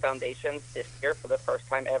radical foundations this year for the first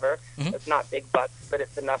time ever. It's not big bucks, but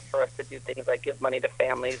it's enough for us to do things like give money to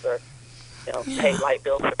families or pay light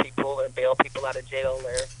bills for people or bail people out of jail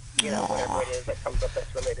or, whatever it is that comes up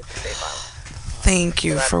that's related to state violence. Thank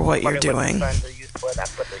you for what you're doing. What funds are used for,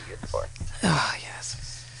 that's what they're used for. Oh, yes.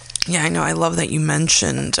 Yeah, I know. I love that you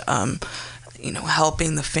mentioned,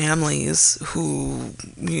 helping the families who,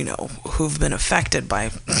 who've been affected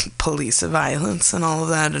by police violence and all of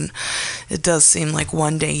that. And it does seem like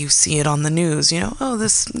one day you see it on the news,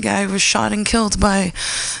 this guy was shot and killed by,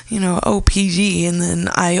 OPD. And then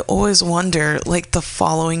I always wonder, like, the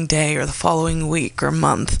following day or the following week or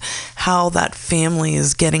month, how that family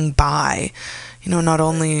is getting by. Not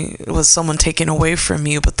only was someone taken away from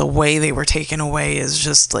you, but the way they were taken away is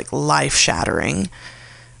just, like, life-shattering.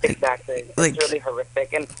 Exactly. It's really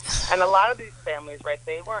horrific. And a lot of these families, right,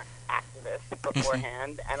 they weren't activists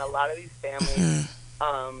beforehand, and a lot of these families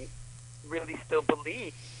really still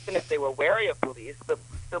believe, even if they were wary of police, but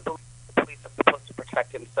still believe the police are supposed to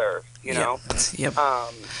protect and serve, you know? Yep.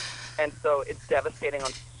 And so it's devastating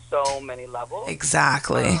on so many levels.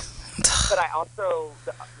 Exactly. But I also,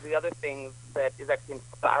 the other thing that is actually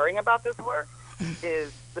inspiring about this work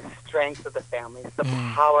is the strength of the families, the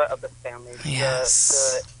power of the families,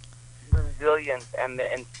 the resilience and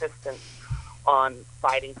the insistence on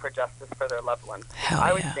fighting for justice for their loved ones.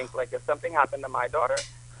 I would think, like, if something happened to my daughter,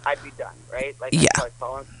 I'd be done, right? Like, I'd probably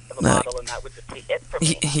fall into the model, and that would just be it for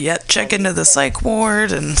me. Check into the psych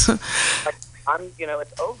ward, and it's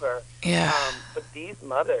over. Yeah. But these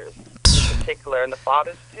mothers, in particular, and the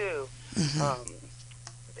fathers too,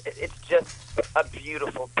 it's just a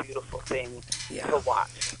beautiful, beautiful thing to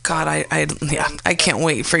watch. God, I can't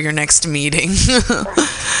wait for your next meeting.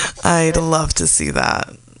 I'd love to see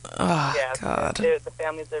that. Oh, God. The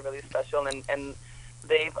families are really special, and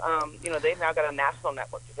they've they've now got a national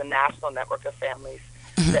network. There's a national network of families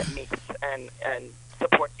that meets and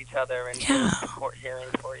supports each other and support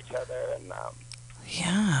hearings for each other, and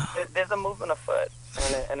there's a movement afoot,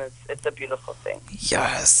 and it's a beautiful thing.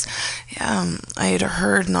 Yes. Yeah, I had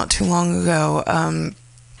heard not too long ago,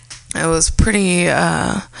 it was pretty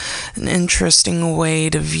an interesting way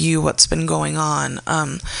to view what's been going on.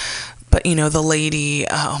 But, the lady,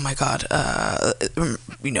 oh my God,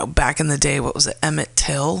 back in the day, what was it, Emmett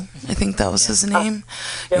Till? I think that was his name.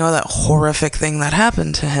 That horrific thing that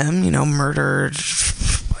happened to him, murdered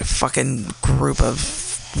a fucking group of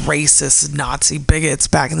racist Nazi bigots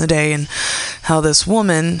back in the day, and how this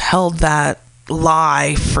woman held that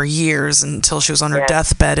lie for years until she was on her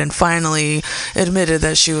deathbed and finally admitted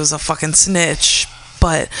that she was a fucking snitch.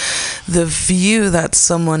 But the view that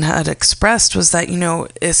someone had expressed was that,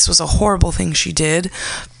 this was a horrible thing she did,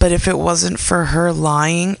 but if it wasn't for her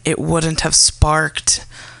lying, it wouldn't have sparked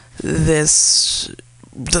the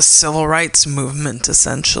civil rights movement,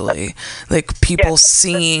 essentially. Like, people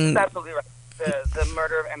seeing... That's absolutely right. The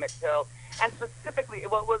murder of Emmett Till, and specifically,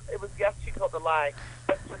 it was yes, she told a lie,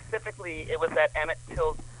 but specifically, it was that Emmett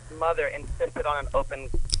Till's mother insisted on an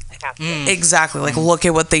open casket. Exactly. Like, look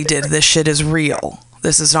at what they did. This shit is real.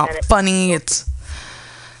 This is not funny. It's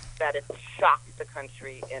that it shocked the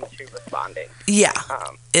country into responding. Yeah.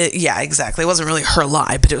 Exactly. It wasn't really her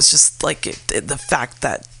lie, but it was just like the fact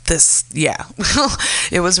that this,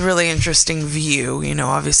 it was a really interesting view.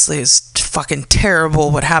 Obviously it's fucking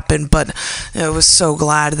terrible what happened, but I was so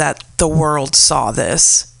glad that the world saw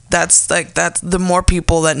this. That's the more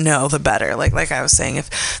people that know, the better. Like I was saying,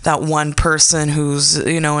 if that one person who's,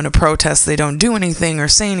 in a protest, they don't do anything or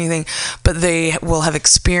say anything, but they will have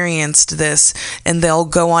experienced this and they'll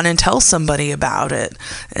go on and tell somebody about it.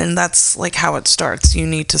 And that's like how it starts. You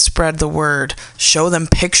need to spread the word, show them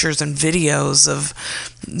pictures and videos of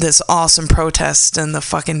this awesome protest and the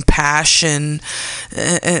fucking passion.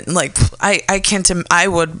 And like, I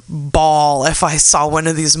would bawl if I saw one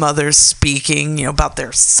of these mothers speaking, about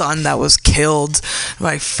their son that was killed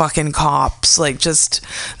by fucking cops. Like, just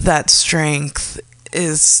that strength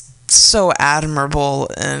is so admirable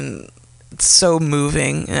and so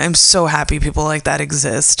moving. And I'm so happy people like that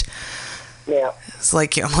exist. Yeah. It's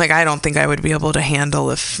like, I don't think I would be able to handle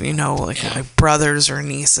if, my brothers or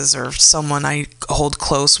nieces or someone I hold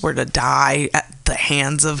close were to die at the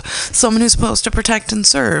hands of someone who's supposed to protect and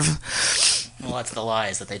serve. Well, that's the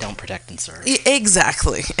lies, that they don't protect and serve.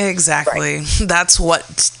 Exactly. Right. That's what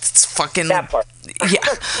it's fucking... That part.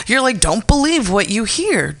 You're like, don't believe what you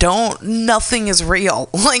hear. Nothing is real.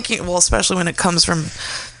 Especially when it comes from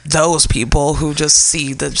those people who just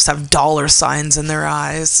have dollar signs in their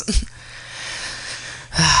eyes.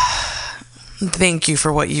 Thank you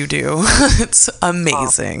for what you do. It's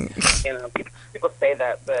amazing. People say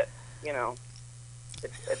that, but you're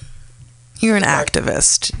an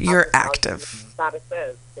activist. You're active. It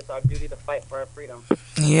says it's our duty to fight for our freedom.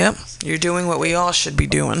 Yep, you're doing what we all should be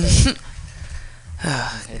doing.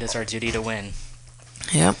 It is our duty to win.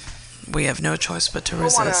 Yep, we have no choice but to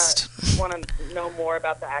resist. Want to know more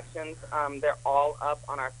about the actions? They're all up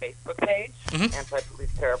on our Facebook page,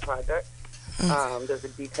 Anti-Police Terror Project. There's a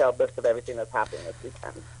detailed list of everything that's happening this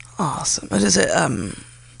weekend. Awesome. What is it?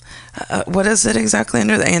 What is it exactly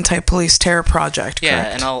under? The Anti-Police Terror Project, correct?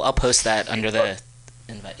 Yeah, and I'll post that under the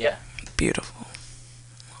invite. Yeah. Beautiful.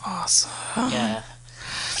 Awesome. Yeah.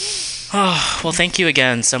 Oh, well, thank you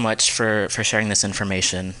again so much for sharing this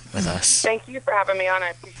information with us. Thank you for having me on. I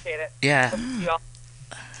appreciate it. Yeah. See you all.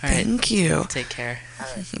 All right. Thank you. Take care. All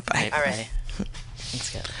right. Bye. All right. Thanks,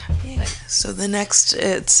 Kat. Yeah. So the next,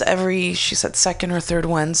 it's she said second or third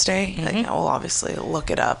Wednesday. We'll obviously look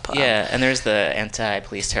it up. Yeah, and there's the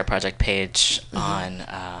Anti-Police Terror Project page on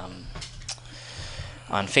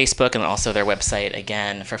Facebook, and also their website,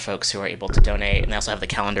 again, for folks who are able to donate. And they also have the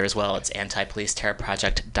calendar as well. It's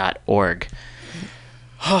antipoliceterrorproject.org.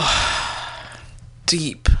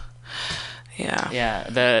 Deep. Yeah.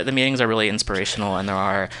 Yeah, the meetings are really inspirational, and there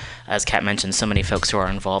are, as Kat mentioned, so many folks who are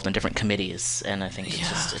involved in different committees, and I think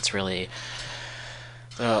it's really,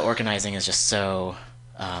 organizing is just so,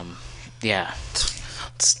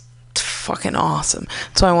 It's fucking awesome.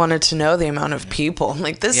 So I wanted to know the amount of people.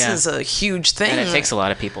 Like, this is a huge thing. And it takes a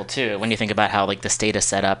lot of people, too, when you think about how, like, the state is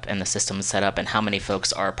set up and the system is set up and how many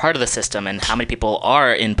folks are part of the system and how many people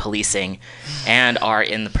are in policing and are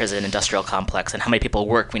in the prison industrial complex and how many people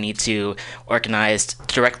work. We need to organize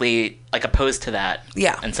directly, like, opposed to that.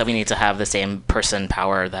 Yeah. And so we need to have the same person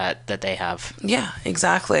power that they have. Yeah,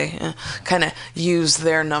 exactly. Kind of use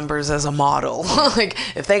their numbers as a model. Like,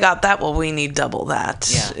 if they got that, well, we need double that.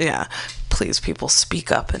 Yeah. Please, people,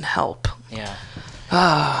 speak up and help. Yeah.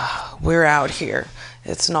 We're out here.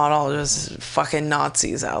 It's not all just fucking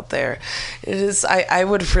Nazis out there. It is. I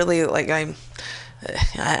would really like. I'm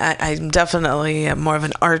definitely more of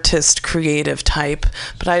an artist, creative type,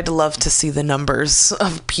 but I'd love to see the numbers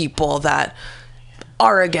of people that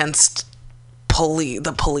are against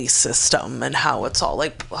the police system and how it's all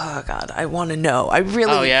like. Oh God, I want to know. I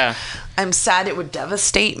really. Oh yeah. I'm sad it would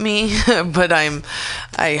devastate me, but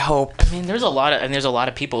I hope. I mean, there's a lot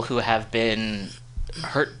of people who have been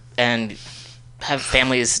hurt and have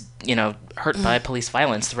families, hurt by police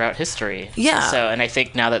violence throughout history. Yeah. So, and I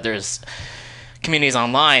think now that there's communities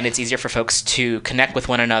online, it's easier for folks to connect with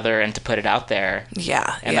one another and to put it out there.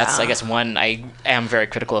 Yeah. And that's, I guess, I am very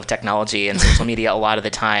critical of technology and social media a lot of the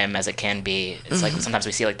time, as it can be. It's like sometimes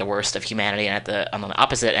we see like the worst of humanity, and on the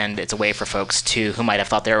opposite end, it's a way for folks who might have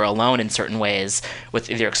thought they were alone in certain ways with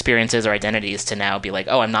either experiences or identities to now be like,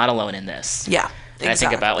 oh, I'm not alone in this. Yeah. And I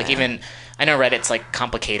think about like even, I know Reddit's like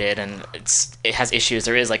complicated and it has issues.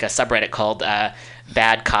 There is like a subreddit called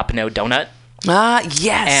Bad Cop No Donut.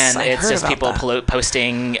 Yes. And it's just people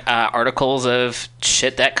posting articles of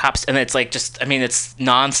shit that cops, and it's like it's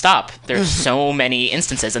nonstop. There's so many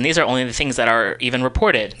instances, and these are only the things that are even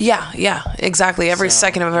reported. Yeah, exactly. Every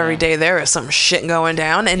second of every day there is some shit going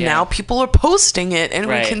down, and now people are posting it, and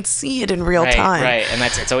we can see it in real time. Right, and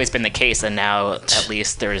it's always been the case, and now at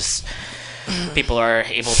least there's people are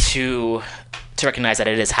able to recognize that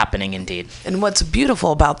it is happening indeed. And what's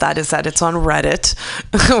beautiful about that is that it's on Reddit,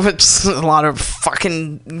 which is a lot of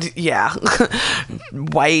fucking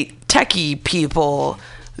white techie people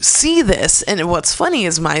see this. And what's funny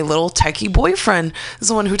is my little techie boyfriend is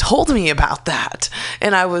the one who told me about that,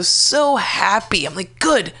 and I was so happy. I'm like,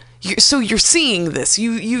 good. So you're seeing this.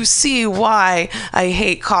 You see why I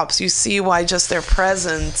hate cops. You see why just their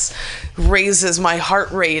presence raises my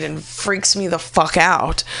heart rate and freaks me the fuck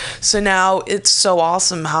out. So now it's so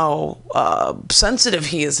awesome how sensitive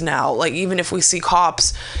he is now. Like, even if we see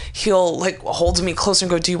cops, he'll like hold me closer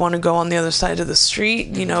and go, do you want to go on the other side of the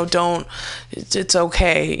street? Don't, it's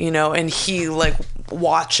okay, and he like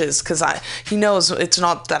watches because he knows it's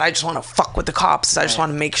not that I just want to fuck with the cops. I just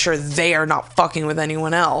want to make sure they are not fucking with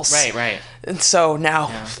anyone else. Right. And so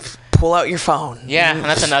now pull out your phone. Yeah, and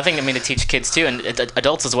that's another thing, to teach kids too, and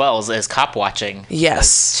adults as well, is cop watching.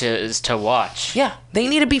 Yes. Is to watch. Yeah, they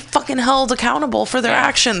need to be fucking held accountable for their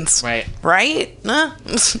actions. Right? I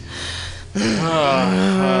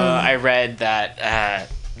read that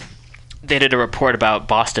they did a report about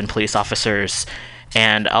Boston police officers,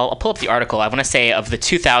 and I'll pull up the article. I want to say of the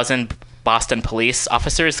 2,000 Boston police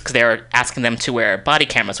officers, because they were asking them to wear body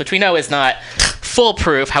cameras, which we know is not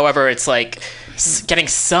foolproof. However, it's like getting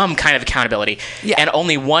some kind of accountability. Yeah. And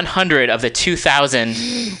only 100 of the 2,000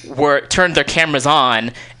 turned their cameras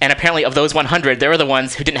on, and apparently of those 100, they were the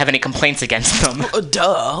ones who didn't have any complaints against them.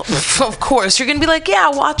 Duh. Of course. You're going to be like, yeah,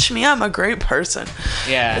 watch me. I'm a great person.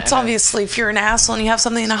 Yeah. It's obviously, if you're an asshole and you have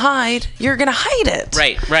something to hide, you're going to hide it.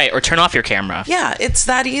 Right. Or turn off your camera. Yeah, it's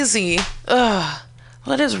that easy. Ugh.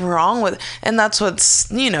 What is wrong with, and that's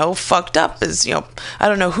what's, fucked up is, I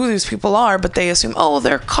don't know who these people are, but they assume, oh,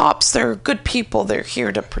 they're cops, they're good people, they're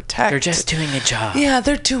here to protect. They're just doing a job. Yeah,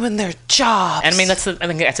 they're doing their jobs. And I mean, I think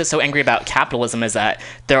that's what's so angry about capitalism is that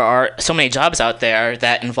there are so many jobs out there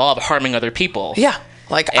that involve harming other people. Yeah,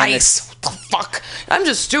 like ICE. What the fuck? I'm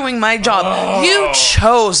just doing my job. You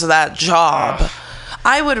chose that job.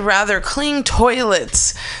 I would rather clean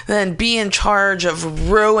toilets than be in charge of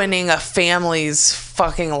ruining a family's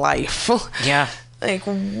fucking life. Yeah. Like,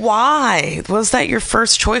 why? Was that your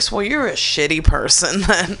first choice? Well, you're a shitty person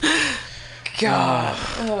then.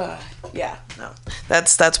 God. Yeah, no.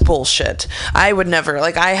 That's bullshit. I would never,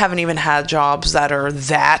 I haven't even had jobs that are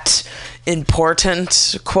that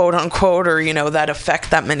important, quote unquote, or that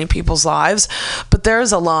affect that many people's lives, but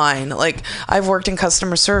there's a line. I've worked in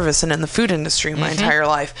customer service and in the food industry my entire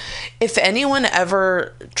life. If anyone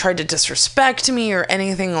ever tried to disrespect me or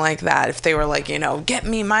anything like that, if they were like, get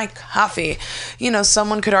me my coffee,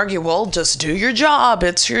 someone could argue, well, just do your job,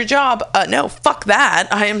 it's your job. No, fuck that.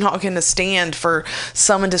 I am not going to stand for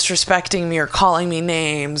someone disrespecting me or calling me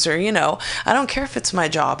names, or I don't care if it's my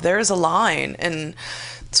job. There is a line. And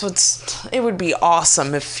so it would be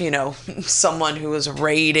awesome if, someone who was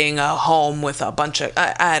raiding a home with a bunch of,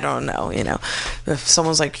 I don't know, if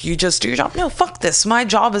someone's like, you just do your job. No, fuck this. My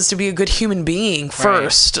job is to be a good human being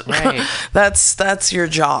first. Right. That's your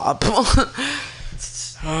job.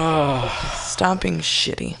 Stop being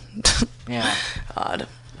shitty. Yeah. God.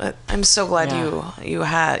 But I'm so glad you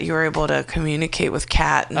were able to communicate with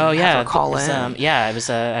Kat and have her call in. I was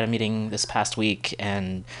at a meeting this past week,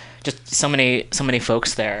 and just so many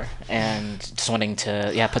folks there, and just wanting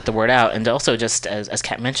to put the word out, and also just as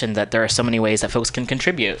Kat mentioned, that there are so many ways that folks can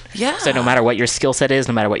contribute. Yeah. So no matter what your skill set is,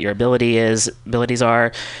 no matter what your abilities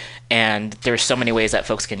are, and there's so many ways that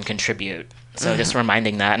folks can contribute. So just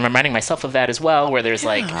reminding that, and reminding myself of that as well, where there's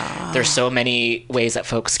there's so many ways that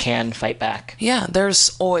folks can fight back. Yeah,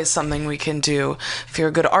 there's always something we can do. If you're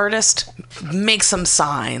a good artist, make some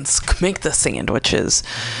signs, make the sandwiches.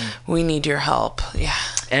 We need your help. Yeah.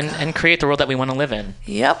 And create the world that we want to live in.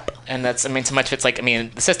 Yep. And that's, so much of it's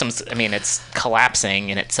the system's, it's collapsing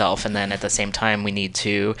in itself, and then at the same time we need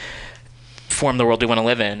to form the world we want to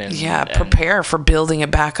live in, and prepare for building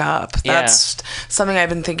it back up. That's something I've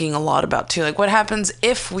been thinking a lot about too. What happens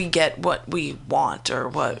if we get what we want, or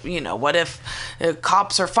what if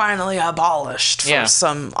cops are finally abolished for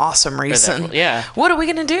some awesome reason? What are we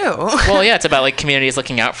gonna do? Well, it's about communities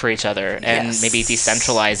looking out for each other, and maybe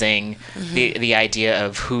decentralizing the idea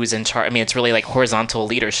of who's in charge. It's really horizontal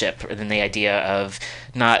leadership, rather than the idea of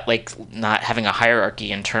not having a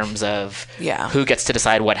hierarchy in terms of who gets to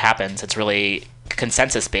decide what happens. It's really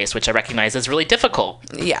consensus based, which I recognize is really difficult.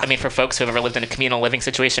 For folks who have ever lived in a communal living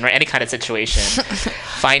situation or any kind of situation,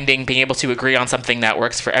 being able to agree on something that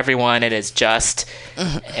works for everyone and is just,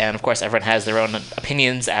 and of course everyone has their own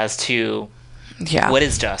opinions as to what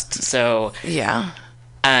is just. So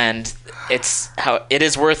and it's how it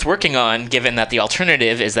is worth working on, given that the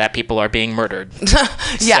alternative is that people are being murdered.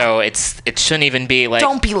 So it shouldn't even be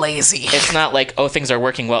don't be lazy. It's not things are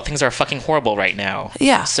working well. Things are fucking horrible right now.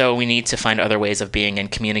 So we need to find other ways of being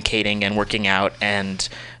and communicating and working out and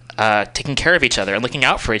taking care of each other and looking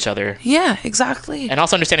out for each other. Yeah, exactly. And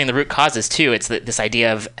also understanding the root causes too. It's this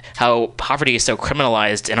idea of how poverty is so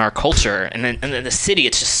criminalized in our culture, and then in the city,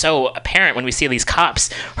 it's just so apparent when we see these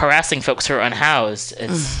cops harassing folks who are unhoused.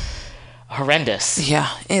 It's horrendous. Yeah,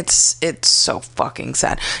 it's so fucking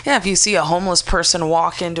sad. Yeah, if you see a homeless person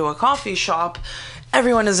walk into a coffee shop,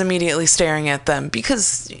 everyone is immediately staring at them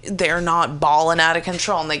because they're not balling out of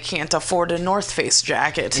control and they can't afford a North Face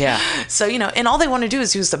jacket. So, and all they want to do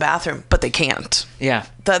is use the bathroom, but they can't.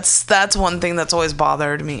 That's one thing that's always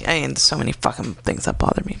bothered me. So many fucking things that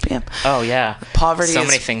bother me. Poverty. So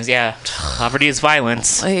many things. Poverty is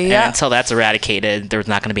violence. And until that's eradicated, there's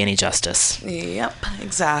not going to be any justice. Yep,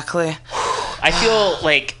 exactly. I feel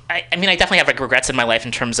I definitely have regrets in my life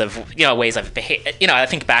in terms of ways I've behaved. I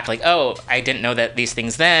think back I didn't know that these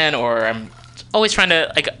things then, or I'm always trying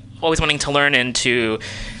to always wanting to learn and to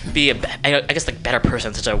be I guess better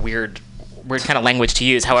person. Such a weird kind of language to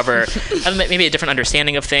use. However, maybe a different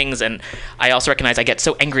understanding of things. And I also recognize I get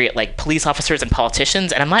so angry at police officers and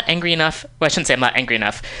politicians, and I'm not angry enough. Well, I shouldn't say I'm not angry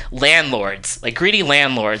enough. Landlords, greedy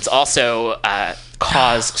landlords, also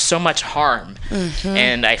cause so much harm,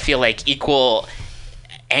 and I feel equal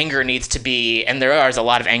anger needs to be, and there is a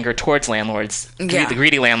lot of anger towards landlords, the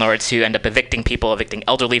greedy landlords who end up evicting people, evicting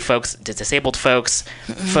elderly folks, disabled folks,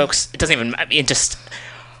 it doesn't even,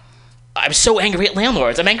 I'm so angry at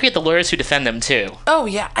landlords. I'm angry at the lawyers who defend them too. Oh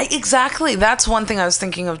yeah, exactly. That's one thing I was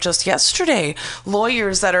thinking of just yesterday.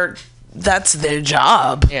 Lawyers that are that's their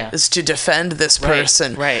job, Yeah. is to defend this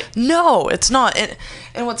person. Right. No, it's not.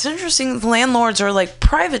 And what's interesting, the landlords are like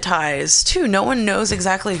privatized too. No one knows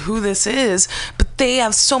exactly who this is, but they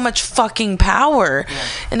have so much fucking power. Yeah.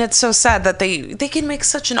 And it's so sad that they can make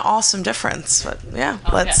such an awesome difference. But yeah,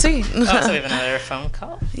 let's see. Oh, so we have another phone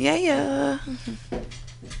call? Yeah.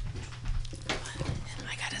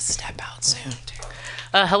 I gotta step out soon, too.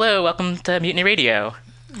 Hello, welcome to Mutiny Radio.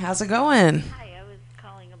 How's it going? Hi, I was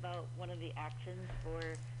calling about one of the actions for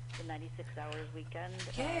the 96 Hours weekend.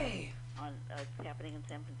 Yay. It's happening in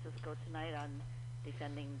San Francisco tonight on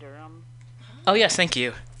defending Durham. Oh, yes, thank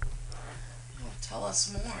you. Tell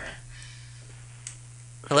us more.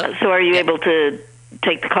 Hello? So are you able to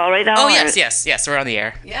take the call right now? Oh, yes, we're on the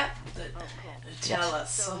air. Yeah. Tell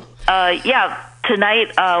us.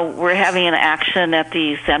 Tonight we're having an action at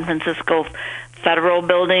the San Francisco Federal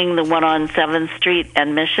Building, the one on 7th Street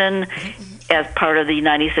and Mission, as part of the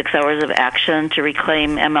 96 Hours of Action to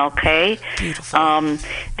reclaim MLK. Beautiful.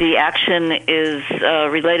 The action is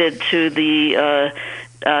related to the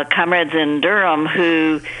comrades in Durham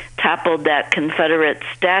who toppled that Confederate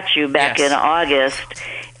statue back in August.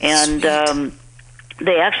 And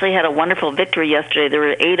they actually had a wonderful victory yesterday. There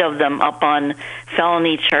were 8 of them up on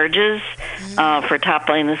felony charges for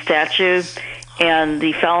toppling the statue. And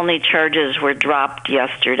the felony charges were dropped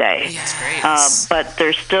yesterday. That's great. But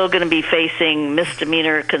they're still going to be facing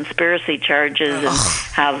misdemeanor conspiracy charges and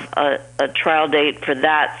have a trial date for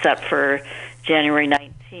that set for January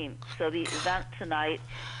 19th. So the event tonight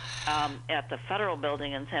at the Federal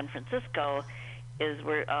Building in San Francisco is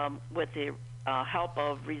we're with the help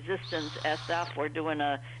of Resistance SF, we're doing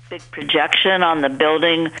a big projection on the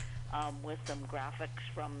building with some graphics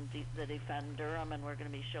from the Defend Durham, and we're going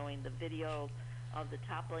to be showing the video of the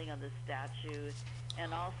toppling of the statue,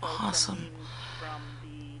 and also some memes from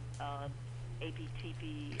the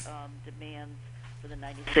APTP demands for the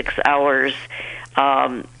 96 hours.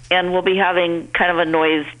 And we'll be having kind of a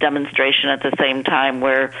noise demonstration at the same time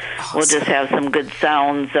where we'll just have some good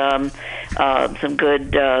sounds, some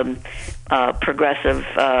good progressive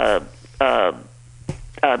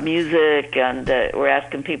music, and we're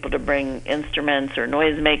asking people to bring instruments or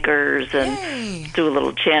noisemakers and do a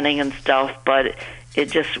little chanting and stuff, but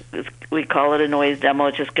we call it a noise demo.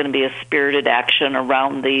 It's just going to be a spirited action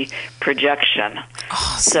around the projection.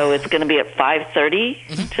 Awesome. So it's going to be at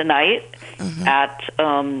 5:30 tonight at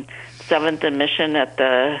 7th and Mission at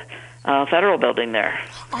the Federal Building there.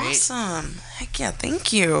 Awesome. Heck yeah,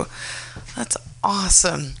 thank you. That's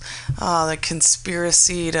awesome. The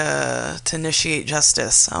conspiracy to initiate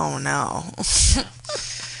justice. Oh, no.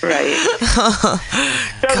 Right.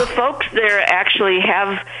 So the folks there actually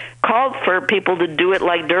have called for people to do it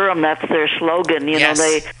like Durham. That's their slogan. You know,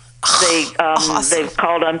 they've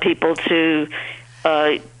called on people to,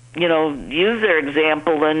 use their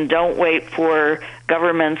example and don't wait for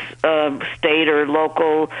governments, state or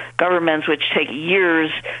local governments, which take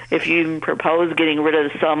years. If you propose getting rid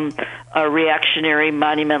of some reactionary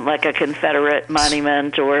monument like a Confederate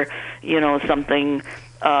monument or, something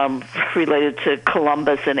related to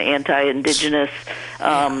Columbus and anti-indigenous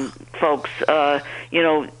folks,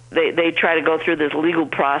 they try to go through this legal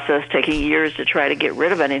process, taking years to try to get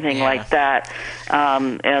rid of anything like that.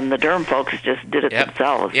 And the Durham folks just did it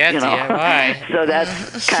themselves. DIY. So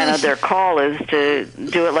that's kind of their call, is to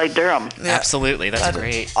do it like Durham. Yeah. Absolutely. That's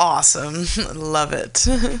great. Awesome. Love it.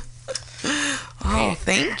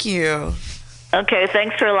 Thank you. Okay,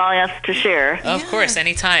 thanks for allowing us to share. Of course,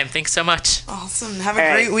 anytime. Thanks so much. Awesome. Have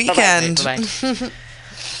a great weekend. Bye-bye.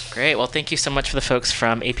 Great. Well, thank you so much for the folks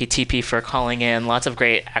from APTP for calling in. Lots of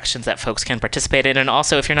great actions that folks can participate in. And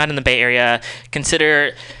also, if you're not in the Bay Area,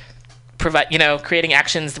 consider creating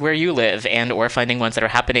actions where you live and or finding ones that are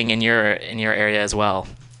happening in your area as well.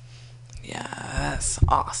 Yeah, that's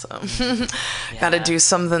awesome. Got to do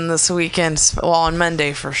something this weekend. Well, on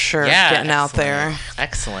Monday for sure. Yeah, getting out there.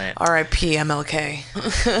 Excellent. R.I.P. MLK.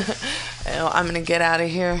 I'm going to get out of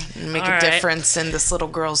here and make a difference in this little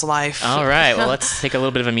girl's life. All right. Well, let's take a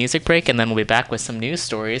little bit of a music break, and then we'll be back with some news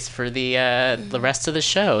stories for the rest of the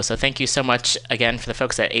show. So thank you so much again for the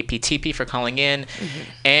folks at APTP for calling in.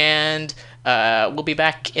 And we'll be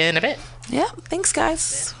back in a bit. Yeah. Thanks,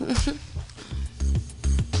 guys.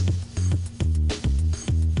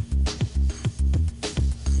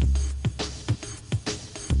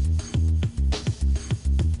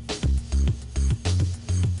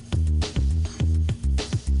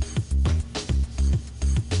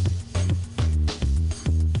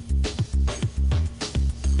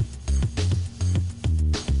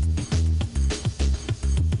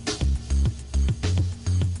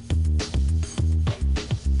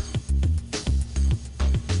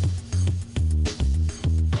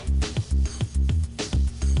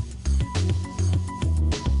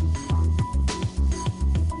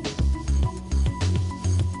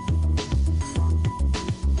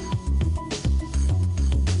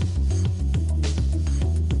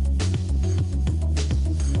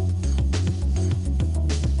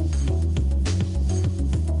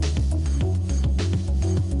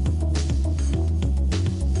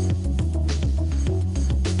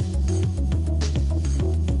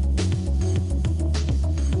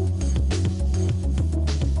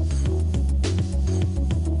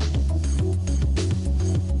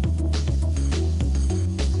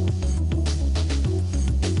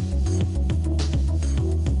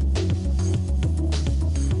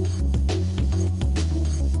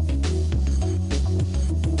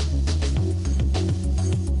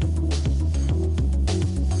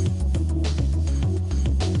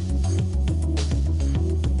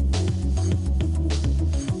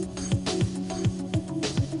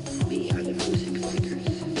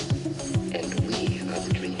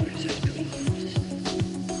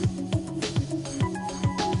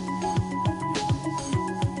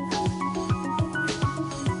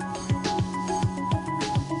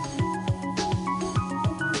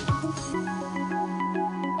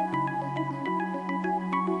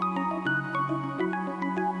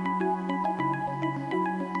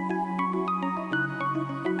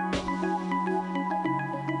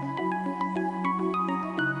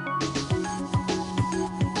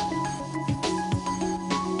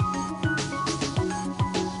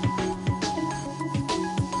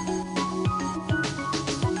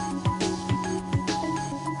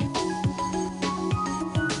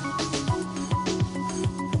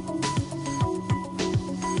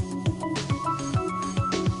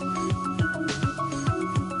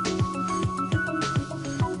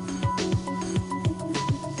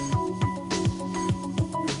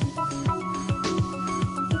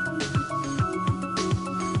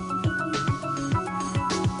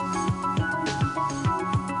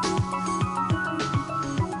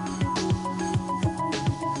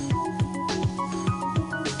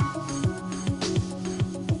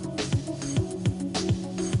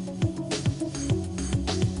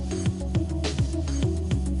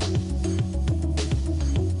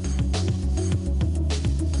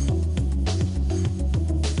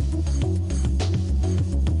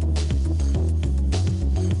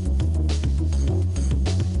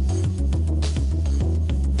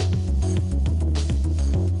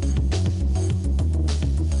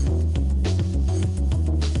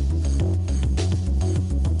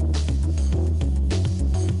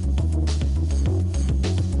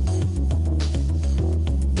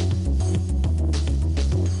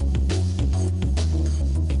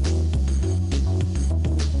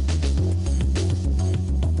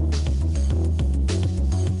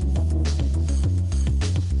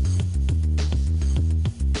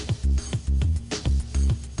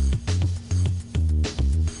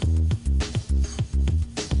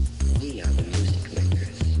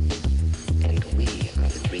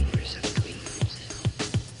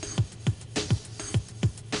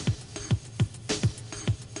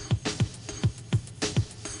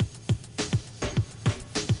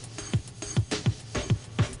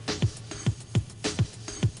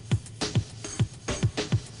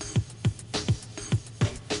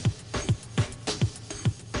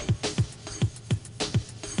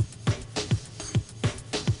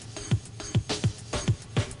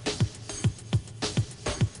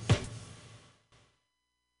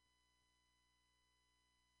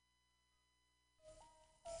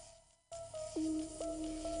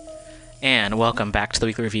 And welcome back to the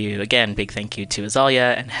Weekly Review. Again, big thank you to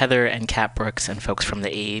Azalea and Heather and Kat Brooks and folks from the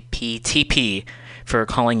APTP for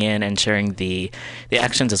calling in and sharing the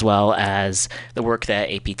actions as well as the work that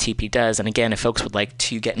APTP does. And again, if folks would like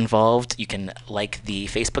to get involved, you can like the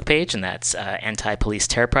Facebook page, and that's Anti-Police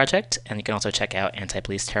Terror Project. And you can also check out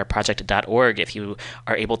antipoliceterrorproject.org. If you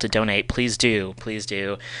are able to donate, please do. Please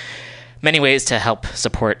do. Many ways to help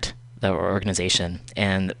support the organization,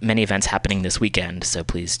 and many events happening this weekend, so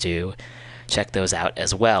please do check those out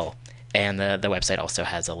as well. And the website also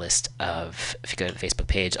has a list of, if you go to the Facebook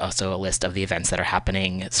page, also a list of the events that are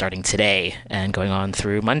happening starting today and going on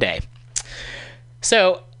through Monday.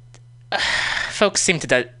 So, folks seem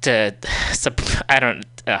to I don't,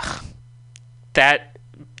 that,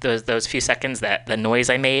 those few seconds, that the noise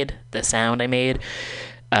I made, the sound I made,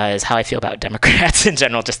 is how I feel about Democrats in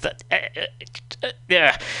general, just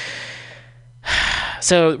yeah.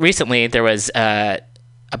 So recently there was a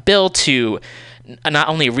bill to not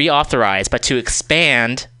only reauthorize, but to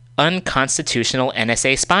expand unconstitutional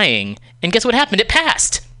NSA spying. And guess what happened? It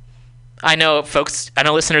passed. I know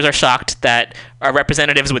listeners are shocked that our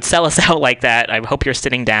representatives would sell us out like that. I hope you're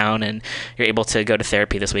sitting down and you're able to go to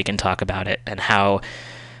therapy this week and talk about it and how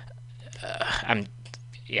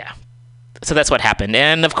So that's what happened.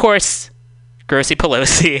 And of course, Grossy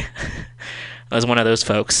Pelosi was one of those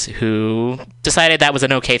folks who decided that was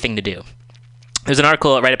an okay thing to do. There's an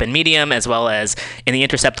article right up in Medium as well as in the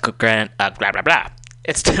Intercept, blah, blah, blah.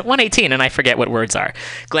 It's 118, and I forget what words are.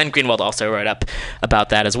 Glenn Greenwald also wrote up about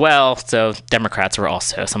that as well. So Democrats were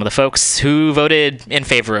also some of the folks who voted in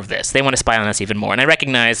favor of this. They want to spy on us even more. And I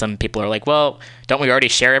recognize some people are like, well, don't we already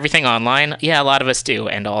share everything online? Yeah, a lot of us do.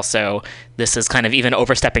 And also, this is kind of even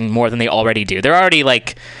overstepping more than they already do. They're already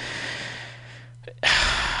like,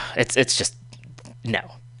 it's just, no.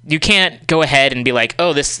 You can't go ahead and be like,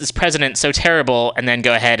 oh, this president's so terrible, and then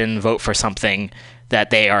go ahead and vote for something that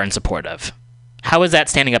they are in support of. How is that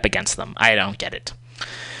standing up against them? I don't get it.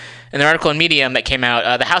 In the article in Medium that came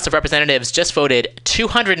out, the House of Representatives just voted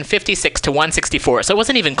 256 to 164, so it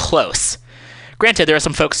wasn't even close. Granted, there are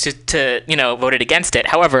some folks who voted against it.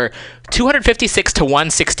 However, 256 to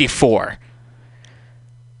 164.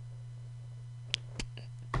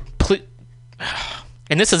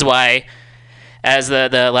 And this is why, as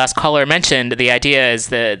the last caller mentioned, the idea is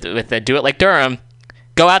that with the Do It Like Durham,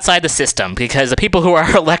 go outside the system, because the people who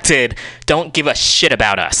are elected don't give a shit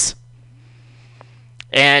about us.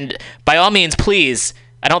 And by all means, please,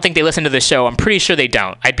 I don't think they listen to the show. I'm pretty sure they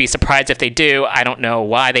don't. I'd be surprised if they do. I don't know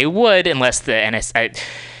why they would, unless the NSA...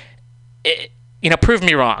 prove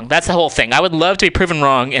me wrong. That's the whole thing. I would love to be proven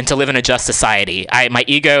wrong and to live in a just society. My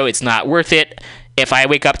ego, it's not worth it. If I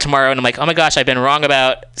wake up tomorrow and I'm like, oh my gosh, I've been wrong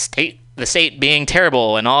about the state being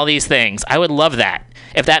terrible and all these things, I would love that.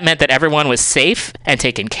 If that meant that everyone was safe and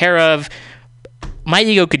taken care of, my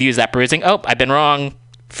ego could use that bruising. Oh, I've been wrong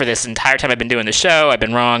for this entire time I've been doing the show. I've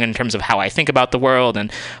been wrong in terms of how I think about the world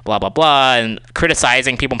and blah, blah, blah, and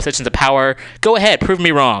criticizing people in positions of power. Go ahead, prove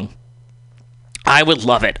me wrong. I would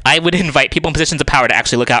love it. I would invite people in positions of power to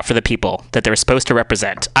actually look out for the people that they're supposed to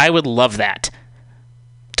represent. I would love that.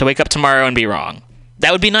 To wake up tomorrow and be wrong.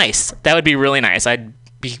 That would be nice. That would be really nice. I'd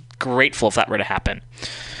be grateful if that were to happen.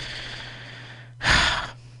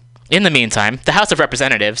 In the meantime, the House of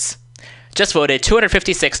Representatives just voted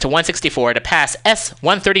 256 to 164 to pass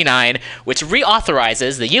S-139, which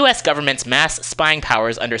reauthorizes the U.S. government's mass spying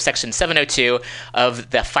powers under Section 702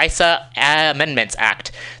 of the FISA Amendments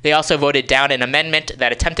Act. They also voted down an amendment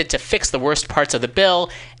that attempted to fix the worst parts of the bill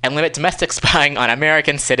and limit domestic spying on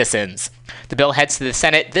American citizens. The bill heads to the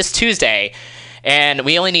Senate this Tuesday, and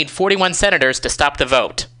we only need 41 senators to stop the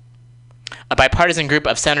vote. A bipartisan group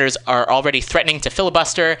of senators are already threatening to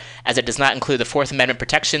filibuster, as it does not include the Fourth Amendment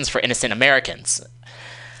protections for innocent Americans.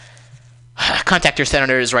 Contact your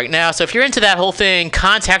senators right now. So if you're into that whole thing,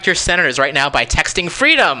 contact your senators right now by texting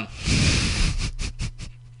FREEDOM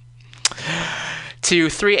to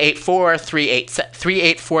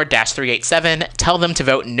 384-387. Tell them to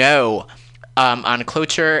vote no on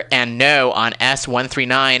cloture and no on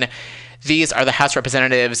S-139. These are the House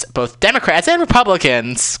representatives, both Democrats and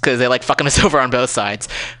Republicans, because they like fucking us over on both sides,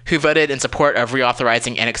 who voted in support of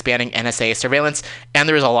reauthorizing and expanding NSA surveillance. And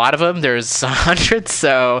there's a lot of them. There's hundreds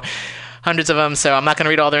of them. So I'm not going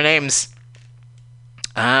to read all their names.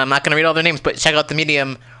 But check out the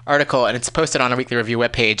Medium article, and it's posted on our Weekly Review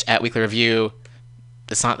webpage at Weekly Review.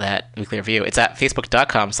 It's not that Weekly Review. It's at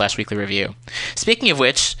facebook.com/Weekly Review. Speaking of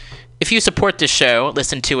which, if you support this show,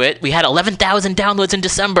 listen to it. We had 11,000 downloads in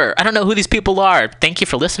December. I don't know who these people are. Thank you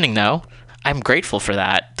for listening, though. I'm grateful for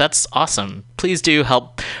that. That's awesome. Please do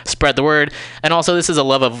help spread the word. And also, this is a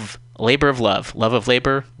love Labor of Love. Love of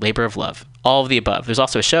labor, labor of love. All of the above. There's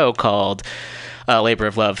also a show called Labor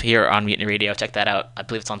of Love here on Mutiny Radio. Check that out. I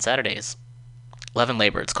believe it's on Saturdays. Love and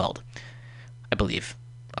Labor, it's called. I believe.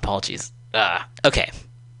 Apologies. Okay.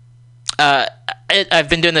 I've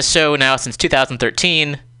been doing this show now since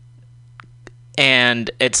 2013,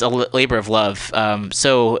 and it's a labor of love.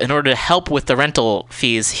 So in order to help with the rental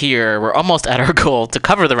fees here, we're almost at our goal to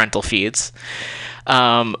cover the rental fees.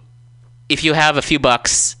 If you have a few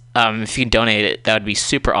bucks, if you can donate it, that would be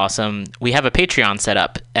super awesome. We have a Patreon set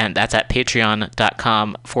up, and that's at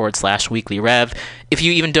patreon.com/weeklyrev. If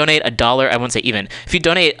you even donate $1, I won't say even. If you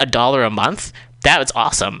donate $1 a month, that's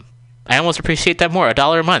awesome. I almost appreciate that more.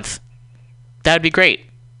 $1 a month. That would be great.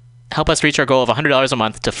 Help us reach our goal of $100 a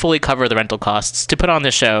month to fully cover the rental costs, to put on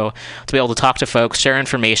this show, to be able to talk to folks, share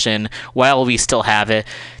information while we still have it.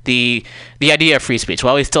 The idea of free speech,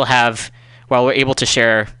 while we're able to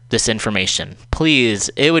share this information. Please,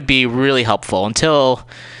 it would be really helpful until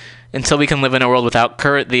we can live in a world without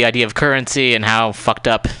the idea of currency and how fucked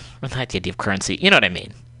up, not the idea of currency, you know what I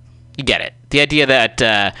mean. You get it. The idea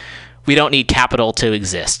that we don't need capital to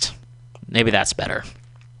exist. Maybe that's better.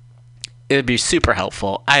 It would be super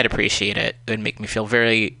helpful. I'd appreciate it. It would make me feel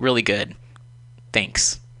very, really good.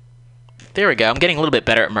 Thanks. There we go. I'm getting a little bit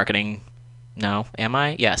better at marketing. No, am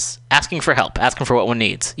I? Yes. Asking for help. Asking for what one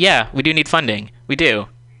needs. Yeah, we do need funding. We do.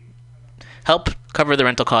 Help cover the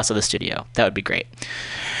rental costs of the studio. That would be great.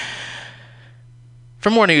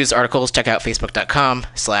 For more news articles, check out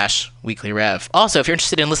facebook.com/weeklyrev. Also, if you're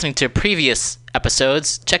interested in listening to previous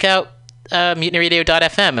episodes, check out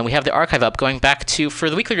MutinyRadio.fm, and we have the archive up going back to, for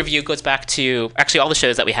the weekly review, goes back to, actually all the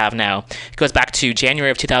shows that we have now, it goes back to January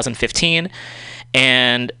of 2015,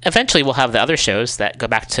 and eventually we'll have the other shows that go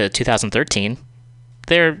back to 2013.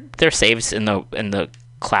 They're saved in the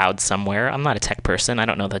cloud somewhere. I'm not a tech person. I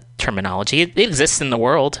don't know the terminology. It exists in the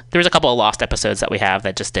world. There's a couple of lost episodes that we have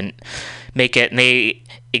that just didn't make it, and they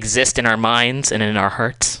exist in our minds and in our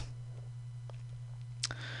hearts.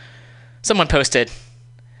 Someone posted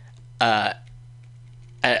a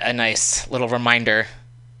nice little reminder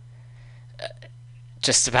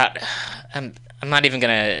just about, I'm not even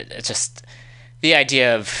going to, just the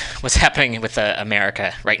idea of what's happening with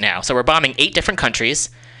America right now. So we're bombing 8 different countries.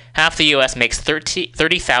 Half the U.S. makes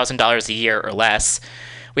 $30,000 a year or less.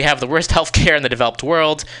 We have the worst healthcare in the developed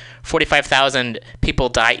world. 45,000 people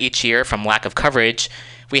die each year from lack of coverage.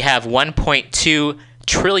 We have $1.2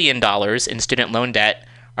 trillion in student loan debt.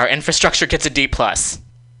 Our infrastructure gets a D+.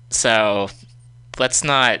 So let's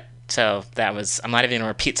not. So that was. I'm not even going to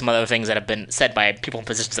repeat some other things that have been said by people in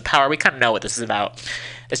positions of power. We kind of know what this is about.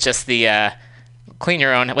 It's just the clean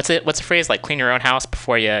your own. What's the phrase, like clean your own house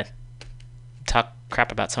before you talk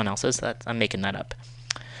crap about someone else's? I'm making that up.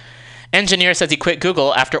 Engineer says he quit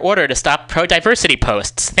Google after order to stop pro-diversity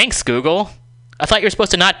posts. Thanks, Google. I thought you were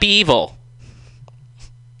supposed to not be evil.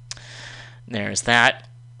 There's that.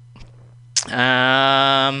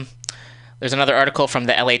 There's another article from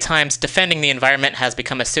the LA Times. Defending the environment has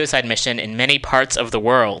become a suicide mission in many parts of the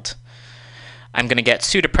world. I'm going to get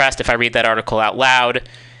too depressed if I read that article out loud.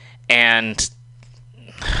 And,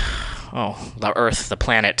 the Earth, the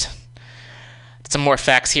planet. Some more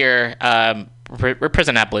facts here. We're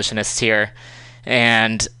prison abolitionists here.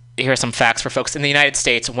 And here are some facts for folks. In the United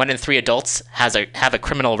States, 1 in 3 adults have a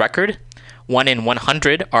criminal record. 1 in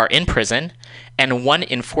 100 are in prison. And 1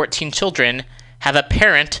 in 14 children have a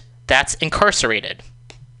parent that's incarcerated.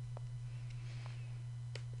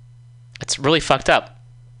 It's really fucked up.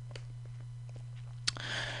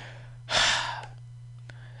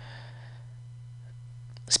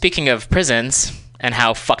 Speaking of prisons and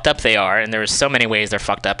how fucked up they are, and there's so many ways they're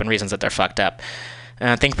fucked up and reasons that they're fucked up.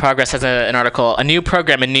 Think Progress has an article. A new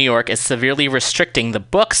program in New York is severely restricting the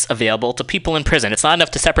books available to people in prison. It's not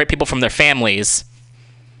enough to separate people from their families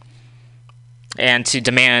and to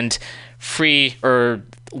demand free or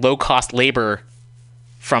low-cost labor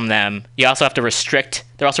from them. You also have to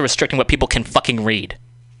they're also restricting what people can fucking read.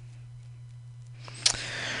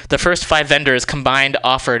 The first 5 vendors combined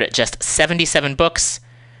offered just 77 books.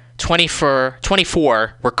 24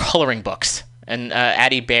 were coloring books. And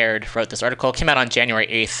Addie Baird wrote this article. It came out on January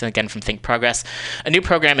 8th, again from Think Progress. A new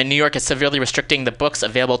program in New York is severely restricting the books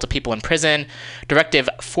available to people in prison. Directive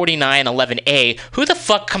 4911A. Who the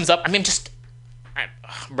fuck comes up? I'm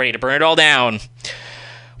ready to burn it all down.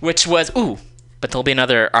 Which was, but there'll be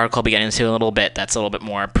another article I'll be getting into in a little bit that's a little bit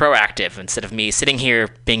more proactive instead of me sitting here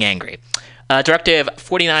being angry. Directive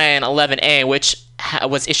 4911A, which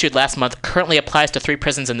was issued last month, currently applies to 3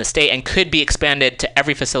 prisons in the state and could be expanded to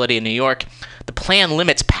every facility in New York. The plan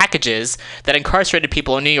limits packages that incarcerated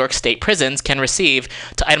people in New York State prisons can receive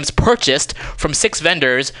to items purchased from 6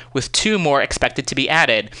 vendors, with 2 more expected to be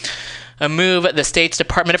added. A move the state's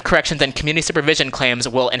Department of Corrections and Community Supervision claims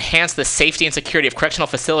will enhance the safety and security of correctional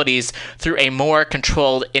facilities through a more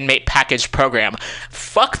controlled inmate package program.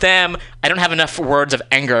 Fuck them. I don't have enough words of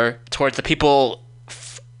anger towards the people.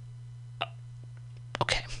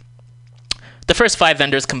 Okay. The first 5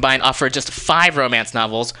 vendors combined offer just 5 romance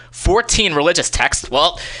novels, 14 religious texts.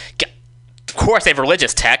 Well, of course they have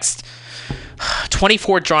religious texts.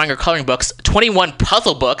 24 drawing or coloring books, 21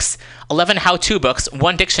 puzzle books, 11 how-to books,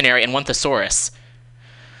 1 dictionary, and 1 thesaurus.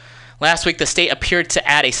 Last week, the state appeared to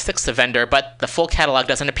add a 6th vendor, but the full catalog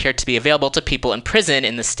doesn't appear to be available to people in prison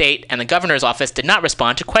in the state, and the governor's office did not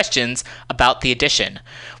respond to questions about the addition.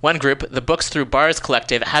 One group, the Books Through Bars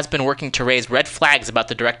Collective, has been working to raise red flags about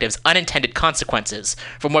the directive's unintended consequences.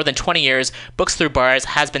 For more than 20 years, Books Through Bars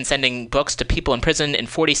has been sending books to people in prison in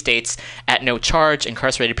 40 states at no charge.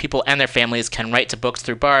 Incarcerated people and their families can write to Books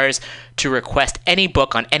Through Bars to request any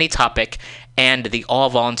book on any topic, and the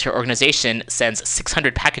all-volunteer organization sends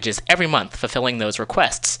 600 packages every month fulfilling those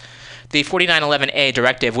requests. The 4911A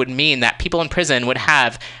directive would mean that people in prison would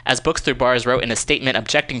have, as Books Through Bars wrote in a statement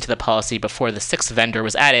objecting to the policy before the 6th vendor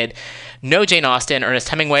was added, no Jane Austen, Ernest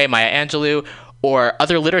Hemingway, Maya Angelou, or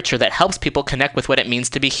other literature that helps people connect with what it means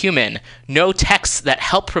to be human. No texts that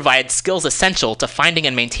help provide skills essential to finding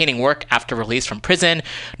and maintaining work after release from prison.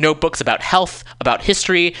 No books about health, about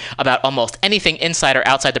history, about almost anything inside or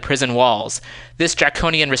outside the prison walls. This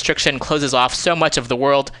draconian restriction closes off so much of the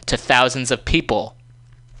world to thousands of people.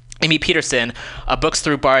 Amy Peterson, a Books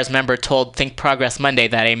Through Bars member, told Think Progress Monday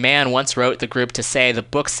that a man once wrote the group to say the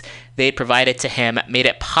books they provided to him made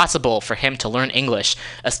it possible for him to learn English,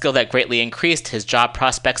 a skill that greatly increased his job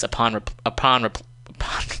prospects upon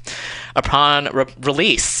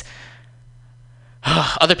release.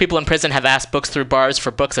 Other people in prison have asked Books Through Bars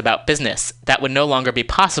for books about business. That would no longer be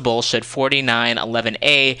possible should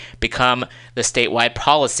 4911A become the statewide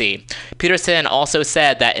policy. Peterson also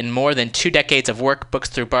said that in more than 2 decades of work, Books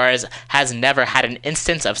Through Bars has never had an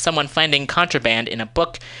instance of someone finding contraband in a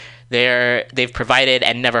book they've provided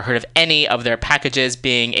and never heard of any of their packages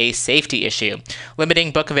being a safety issue.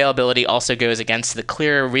 Limiting book availability also goes against the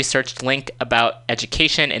clear researched link about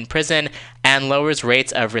education in prison and lowers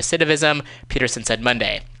rates of recidivism, Peterson said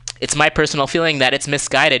Monday. It's my personal feeling that it's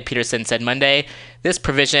misguided, Peterson said Monday. This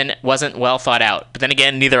provision wasn't well thought out. But then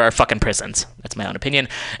again, neither are fucking prisons. That's my own opinion.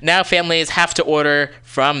 Now families have to order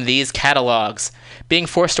from these catalogs. Being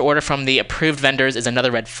forced to order from the approved vendors is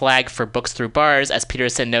another red flag for Books Through Bars. As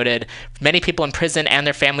Peterson noted, many people in prison and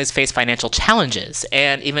their families face financial challenges.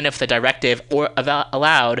 And even if the directive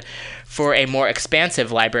allowed for a more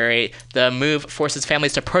expansive library, the move forces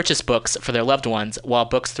families to purchase books for their loved ones, while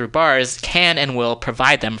Books Through Bars can and will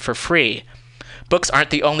provide them for free. Books aren't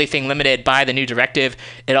the only thing limited by the new directive.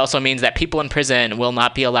 It also means that people in prison will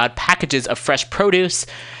not be allowed packages of fresh produce.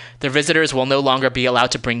 Their visitors will no longer be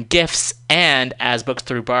allowed to bring gifts, and, as Books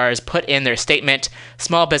Through Bars put in their statement,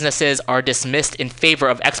 small businesses are dismissed in favor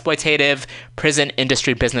of exploitative prison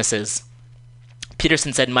industry businesses.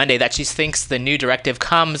 Peterson said Monday that she thinks the new directive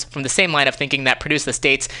comes from the same line of thinking that produced the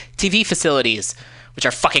state's TV facilities, which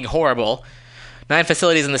are fucking horrible. 9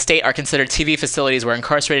 facilities in the state are considered TV facilities where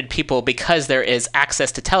incarcerated people, because there is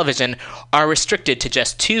access to television, are restricted to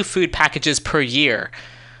just 2 food packages per year.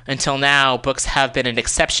 Until now, books have been an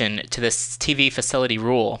exception to this TV facility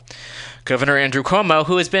rule. Governor Andrew Cuomo,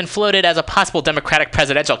 who has been floated as a possible Democratic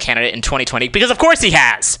presidential candidate in 2020, because of course he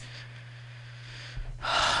has,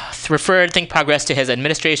 referred Think Progress to his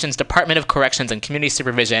administration's Department of Corrections and Community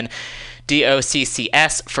Supervision,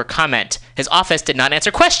 DOCCS, for comment. His office did not answer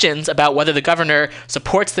questions about whether the governor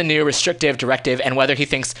supports the new restrictive directive and whether he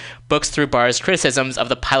thinks Books Through Bars' criticisms of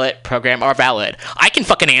the pilot program are valid. I can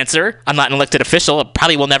fucking answer. I'm not an elected official. It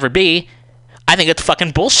probably will never be. I think it's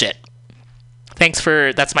fucking bullshit.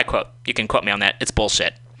 That's my quote. You can quote me on that. It's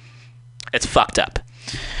bullshit. It's fucked up.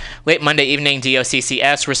 Late Monday evening,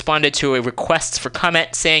 DOCCS responded to a request for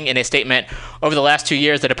comment, saying in a statement, over the last 2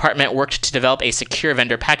 years, the department worked to develop a secure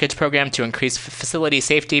vendor package program to increase facility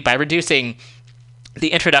safety by reducing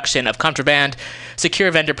the introduction of contraband.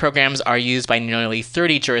 Secure vendor programs are used by nearly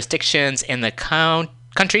 30 jurisdictions in the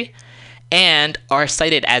country and are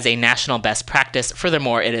cited as a national best practice.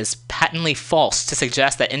 Furthermore, it is patently false to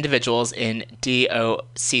suggest that individuals in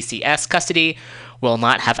DOCCS custody will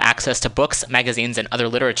not have access to books, magazines, and other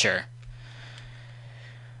literature.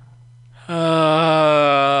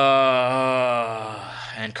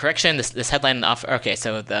 And correction. This headline okay,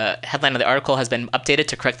 so the headline of the article has been updated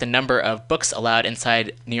to correct the number of books allowed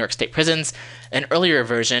inside New York State prisons. An earlier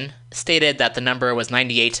version stated that the number was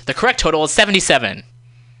 98. The correct total is 77.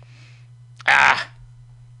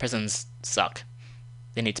 Prisons suck.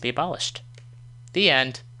 They need to be abolished. The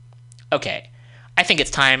end. Okay. I think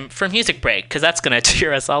it's time for a music break, because that's going to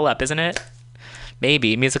cheer us all up, isn't it?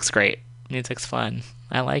 Maybe. Music's great. Music's fun.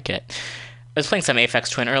 I like it. I was playing some Aphex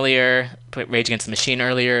Twin earlier, Rage Against the Machine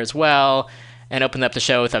earlier as well, and opened up the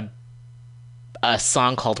show with a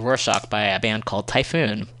song called Rorschach by a band called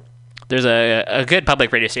Typhoon. There's a good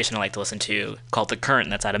public radio station I like to listen to called The Current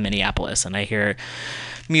that's out of Minneapolis, and I hear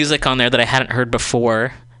music on there that I hadn't heard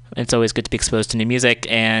before. It's always good to be exposed to new music,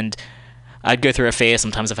 and I'd go through a phase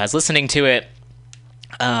sometimes if I was listening to it,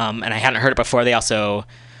 and I hadn't heard it before. The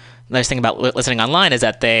nice thing about listening online is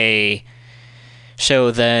that they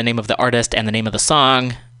show the name of the artist and the name of the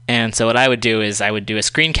song, and so what I would do is I would do a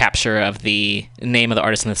screen capture of the name of the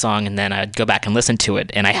artist and the song, and then I'd go back and listen to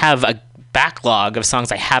it, and I have a backlog of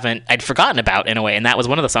songs I'd forgotten about in a way, and that was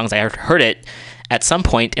one of the songs I heard it at some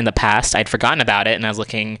point in the past. I'd forgotten about it, and I was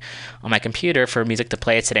looking on my computer for music to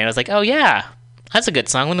play today, and I was like, oh yeah, that's a good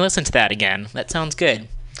song. Let me listen to that again. That sounds good.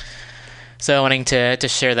 So wanting to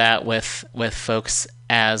share that with folks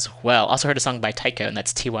as well. Also heard a song by Tycho, and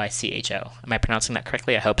that's Tycho. Am I pronouncing that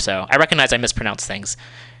correctly? I hope so. I recognize I mispronounce things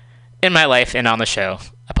in my life and on the show.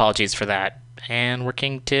 Apologies for that. And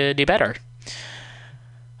working to do better.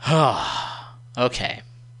 Okay.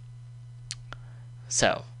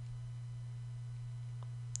 So,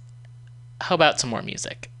 how about some more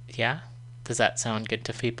music? Yeah? Does that sound good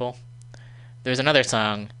to people? There's another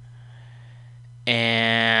song,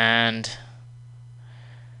 and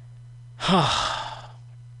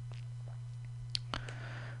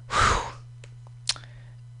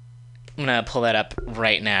I'm going to pull that up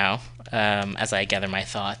right now as I gather my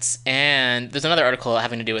thoughts. And there's another article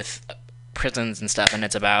having to do with prisons and stuff, and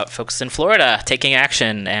it's about folks in Florida taking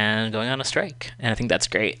action and going on a strike. And I think that's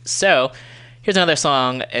great. So here's another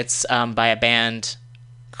song. It's by a band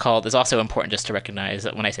called, it's also important just to recognize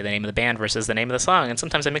that when I say the name of the band versus the name of the song, and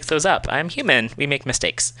sometimes I mix those up. I'm human. We make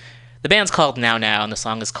mistakes. The band's called Now Now, and the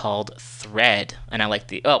song is called Thread. And I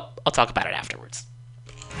like I'll talk about it afterwards.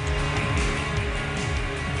 Find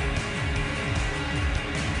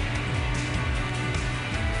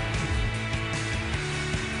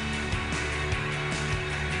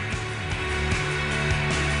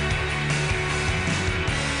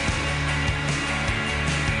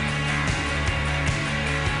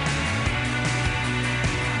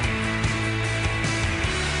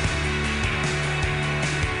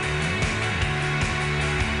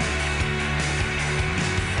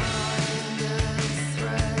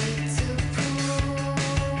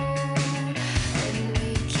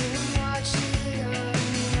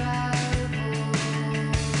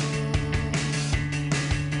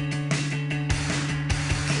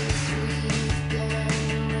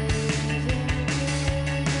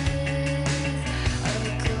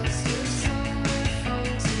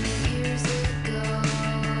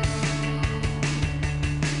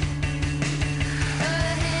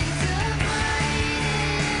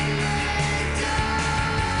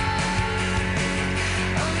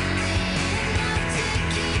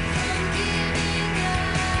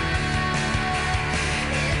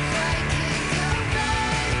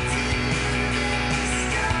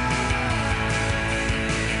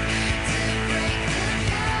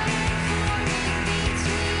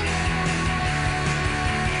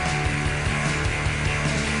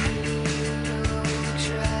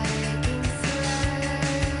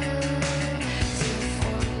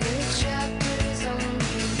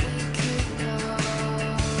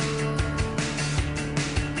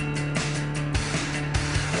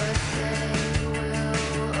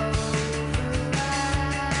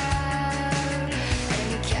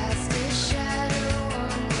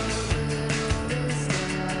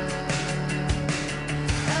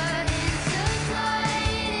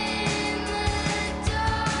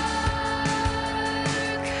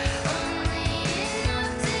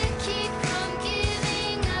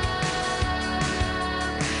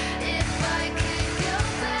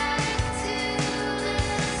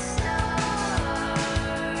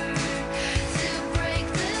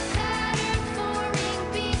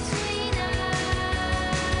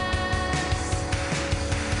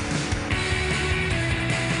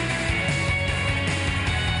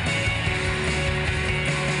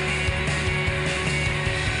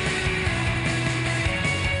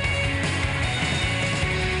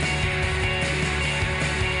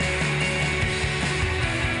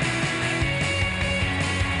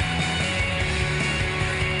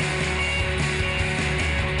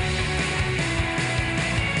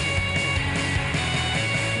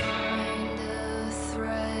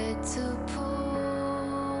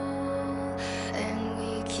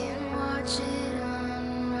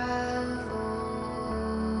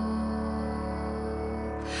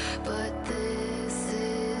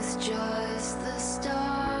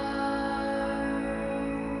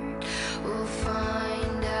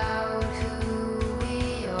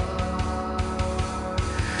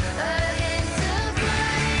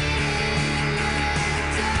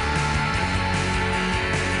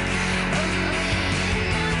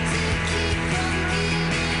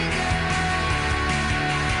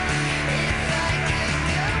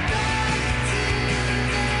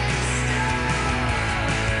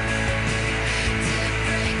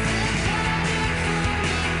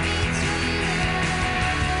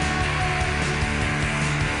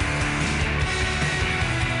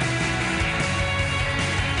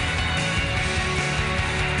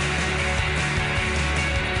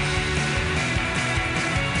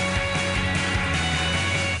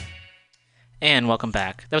And welcome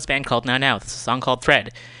back. That was a band called Now Now. This is a song called Thread.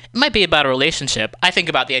 It might be about a relationship. I think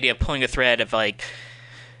about the idea of pulling a thread of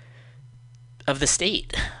the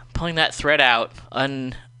state. Pulling that thread out,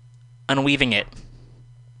 unweaving it.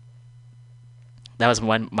 That was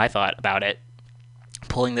my thought about it.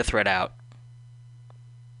 Pulling the thread out.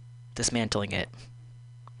 Dismantling it.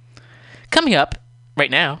 Coming up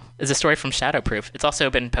right now is a story from Shadowproof. It's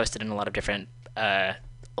also been posted in a lot of different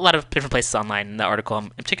places online. And the article in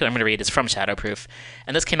particular I'm going to read is from Shadowproof.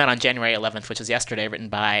 And this came out on January 11th, which was yesterday, written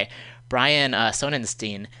by Brian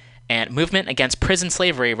Sonnenstein. And movement against prison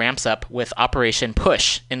slavery ramps up with Operation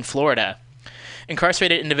Push in Florida.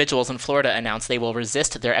 Incarcerated individuals in Florida announced they will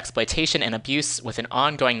resist their exploitation and abuse with an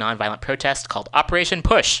ongoing nonviolent protest called Operation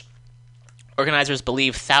Push. Organizers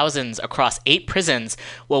believe thousands across 8 prisons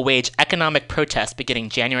will wage economic protest beginning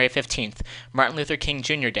January 15th, Martin Luther King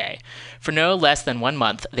Jr. Day. For no less than 1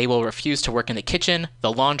 month, they will refuse to work in the kitchen,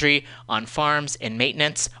 the laundry, on farms, in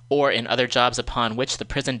maintenance, or in other jobs upon which the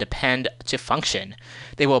prison depend to function.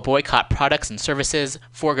 They will boycott products and services,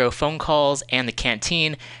 forego phone calls and the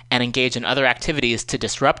canteen, and engage in other activities to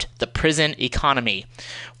disrupt the prison economy.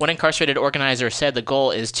 One incarcerated organizer said the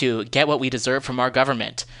goal is to get what we deserve from our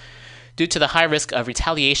government. Due to the high risk of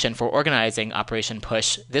retaliation for organizing Operation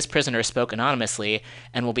Push, this prisoner spoke anonymously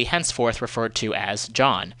and will be henceforth referred to as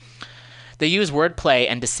John. They use wordplay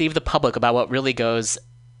and deceive the public about what really goes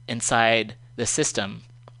inside the system.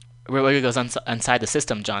 Inside the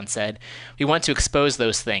system, John said. We want to expose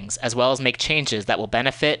those things, as well as make changes that will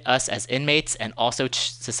benefit us as inmates and also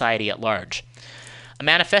society at large. A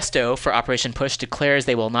manifesto for Operation Push declares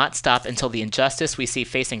they will not stop until the injustice we see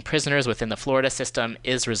facing prisoners within the Florida system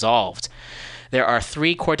is resolved. There are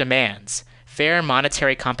 3 core demands: fair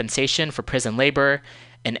monetary compensation for prison labor,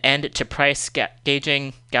 an end to price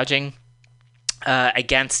gouging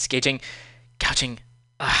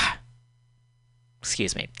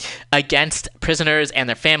against prisoners and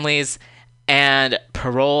their families, and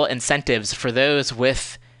parole incentives for those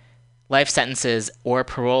with life sentences or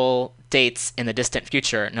parole dates in the distant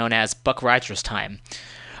future, known as Buck Rogers time.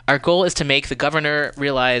 Our goal is to make the governor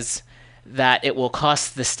realize that it will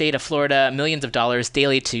cost the state of Florida millions of dollars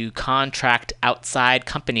daily to contract outside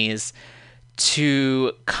companies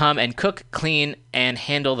to come and cook, clean, and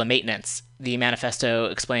handle the maintenance. The manifesto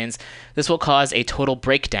explains this will cause a total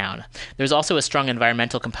breakdown. There's also a strong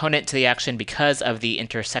environmental component to the action because of the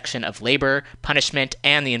intersection of labor, punishment,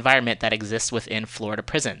 and the environment that exists within Florida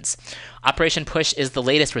prisons. Operation Push is the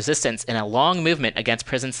latest resistance in a long movement against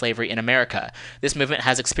prison slavery in America. This movement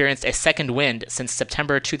has experienced a second wind since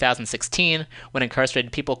September 2016, when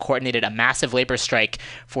incarcerated people coordinated a massive labor strike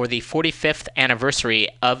for the 45th anniversary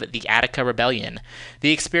of the Attica Rebellion.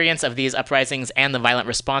 The experience of these uprisings and the violent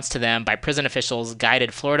response to them by prison officials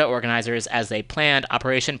guided Florida organizers as they planned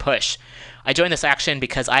Operation Push. I joined this action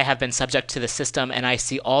because I have been subject to the system and I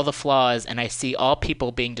see all the flaws and I see all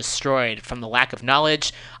people being destroyed from the lack of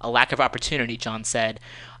knowledge, a lack of opportunity, John said.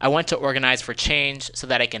 I want to organize for change so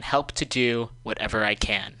that I can help to do whatever I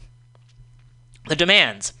can. The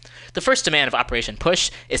demands. The first demand of Operation Push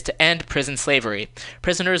is to end prison slavery.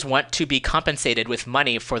 Prisoners want to be compensated with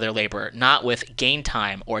money for their labor, not with gain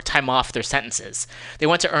time or time off their sentences. They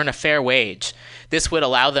want to earn a fair wage. This would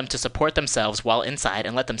allow them to support themselves while inside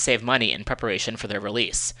and let them save money in preparation for their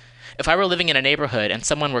release. If I were living in a neighborhood and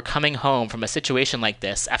someone were coming home from a situation like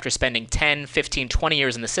this after spending 10, 15, 20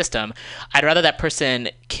 years in the system, I'd rather that person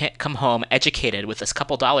come home educated with a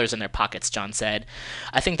couple dollars in their pockets, John said.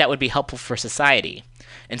 I think that would be helpful for society,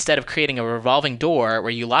 instead of creating a revolving door where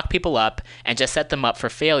you lock people up and just set them up for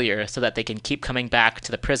failure so that they can keep coming back to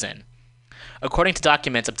the prison. According to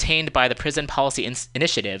documents obtained by the Prison Policy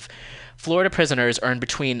Initiative, Florida prisoners earn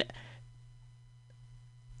between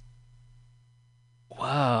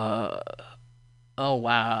 $0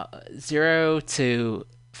 to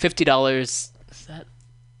 $50. Is that?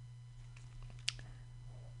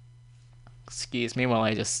 Excuse me while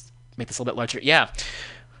I just make this a little bit larger. Yeah.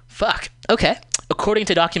 Fuck. Okay. According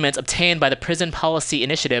to documents obtained by the Prison Policy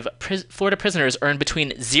Initiative, Florida prisoners earn between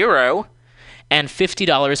 $0 and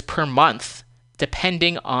 $50 per month,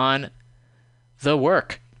 depending on the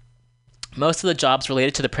work. Most of the jobs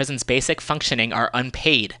related to the prison's basic functioning are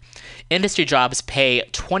unpaid. Industry jobs pay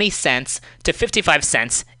 20 cents to 55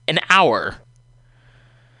 cents an hour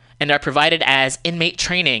and are provided as inmate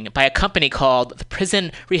training by a company called the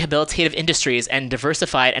Prison Rehabilitative Industries and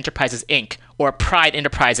Diversified Enterprises, Inc., or Pride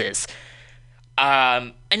Enterprises.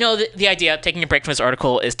 I know that the idea of taking a break from this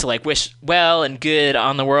article is to wish well and good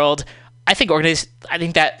on the world. I think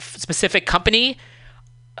that specific company,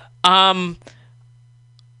 I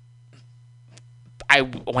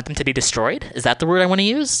want them to be destroyed. Is that the word I want to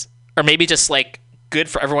use? or maybe just like good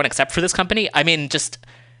for everyone except for this company. I mean, just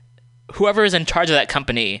whoever is in charge of that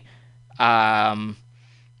company. I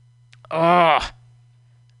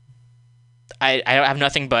have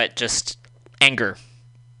nothing but just anger.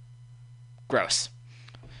 Gross.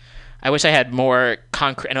 I wish I had more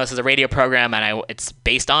concrete. I know this is a radio program, and it's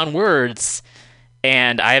based on words,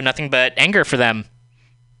 and I have nothing but anger for them.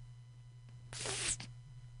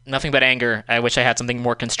 Nothing but anger. I wish I had something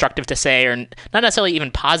more constructive to say, or not necessarily even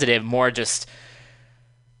positive, more just,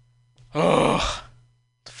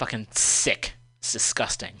 fucking sick. It's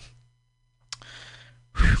disgusting.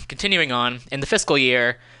 Continuing on, in the fiscal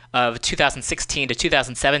year of 2016 to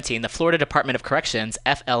 2017, the Florida Department of Corrections,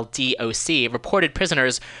 FLDOC, reported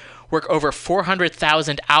prisoners work over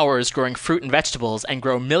 400,000 hours growing fruit and vegetables and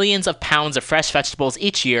grow millions of pounds of fresh vegetables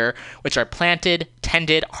each year, which are planted,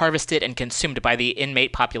 tended, harvested, and consumed by the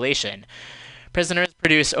inmate population. Prisoners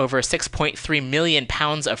produce over 6.3 million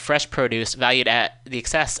pounds of fresh produce valued at the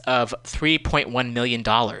excess of $3.1 million.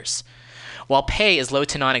 While pay is low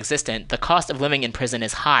to non-existent, the cost of living in prison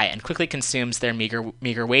is high and quickly consumes their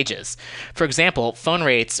meager wages. For example, phone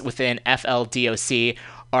rates within FLDOC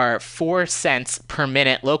are 4 cents per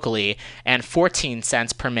minute locally and 14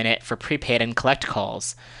 cents per minute for prepaid and collect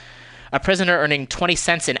calls. A prisoner earning 20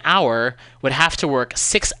 cents an hour would have to work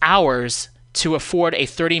 6 hours to afford a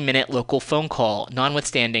 30-minute local phone call,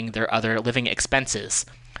 notwithstanding their other living expenses.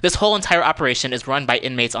 This whole entire operation is run by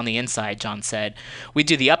inmates on the inside, John said. We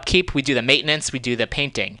do the upkeep, we do the maintenance, we do the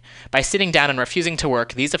painting. By sitting down and refusing to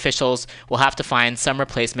work, these officials will have to find some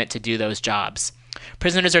replacement to do those jobs.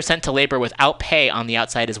 Prisoners are sent to labor without pay on the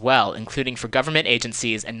outside as well, including for government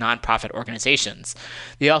agencies and nonprofit organizations.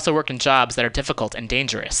 They also work in jobs that are difficult and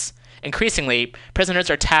dangerous. Increasingly, prisoners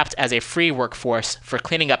are tapped as a free workforce for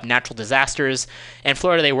cleaning up natural disasters. In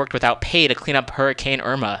Florida, they worked without pay to clean up Hurricane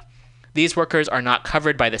Irma. These workers are not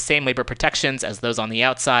covered by the same labor protections as those on the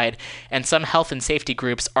outside, and some health and safety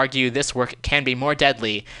groups argue this work can be more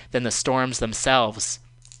deadly than the storms themselves.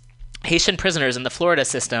 Haitian prisoners in the Florida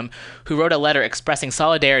system who wrote a letter expressing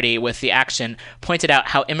solidarity with the action pointed out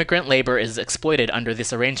how immigrant labor is exploited under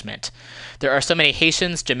this arrangement. There are so many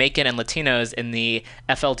Haitians, Jamaican, and Latinos in the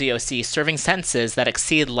FLDOC serving sentences that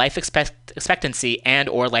exceed life expectancy and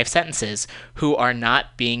or life sentences who are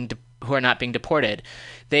not being deported.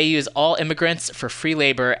 They use all immigrants for free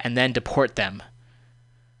labor and then deport them.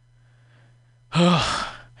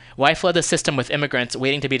 Why flood the system with immigrants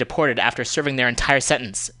waiting to be deported after serving their entire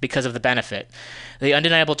sentence? Because of the benefit. The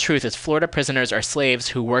undeniable truth is Florida prisoners are slaves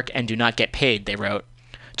who work and do not get paid, they wrote.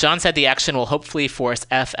 John said the action will hopefully force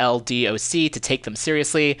FLDOC to take them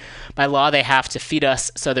seriously. By law, they have to feed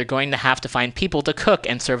us, so they're going to have to find people to cook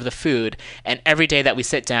and serve the food, and every day that we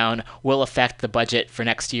sit down will affect the budget for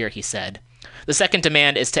next year, he said. The second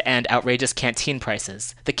demand is to end outrageous canteen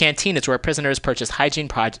prices. The canteen is where prisoners purchase hygiene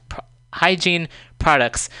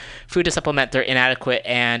products, food to supplement their inadequate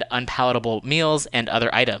and unpalatable meals, and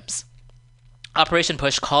other items. Operation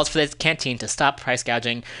Push calls for the canteen to stop price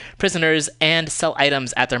gouging prisoners and sell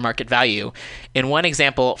items at their market value. In one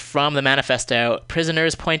example from the manifesto,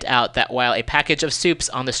 prisoners point out that while a package of soups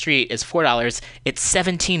on the street is $4, it's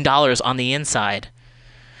 $17 on the inside.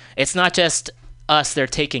 It's not just us they're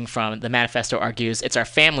taking from, the manifesto argues. It's our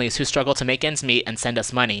families who struggle to make ends meet and send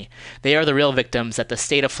us money. They are the real victims that the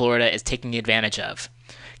state of Florida is taking advantage of.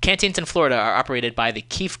 Canteens in Florida are operated by the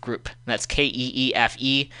Keefe Group, that's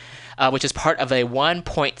Keefe, which is part of a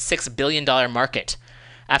 $1.6 billion market.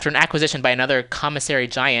 After an acquisition by another commissary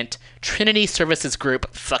giant, Trinity Services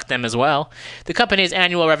Group, fuck them as well, the company's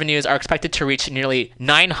annual revenues are expected to reach nearly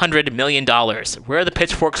 $900 million. Where are the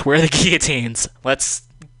pitchforks? Where are the guillotines? Let's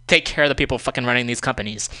take care of the people fucking running these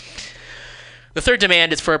companies. The third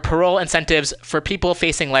demand is for parole incentives for people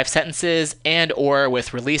facing life sentences and or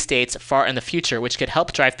with release dates far in the future, which could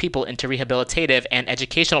help drive people into rehabilitative and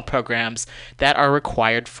educational programs that are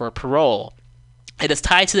required for parole. It is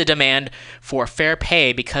tied to the demand for fair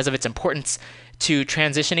pay because of its importance to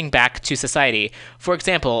transitioning back to society. For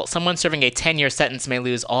example, someone serving a 10-year sentence may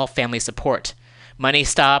lose all family support. Money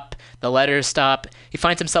stop, the letters stop. He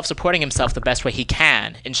finds himself supporting himself the best way he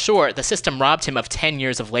can. In short, the system robbed him of 10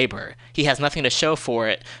 years of labor. He has nothing to show for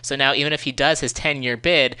it, so now even if he does his 10-year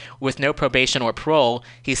bid with no probation or parole,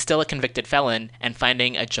 he's still a convicted felon, and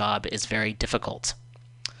finding a job is very difficult.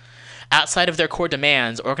 Outside of their core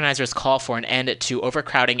demands, organizers call for an end to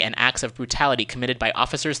overcrowding and acts of brutality committed by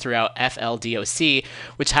officers throughout FLDOC,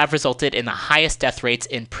 which have resulted in the highest death rates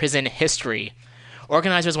in prison history.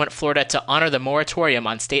 Organizers want Florida to honor the moratorium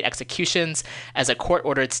on state executions as a court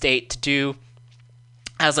ordered the state to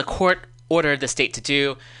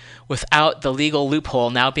do, without the legal loophole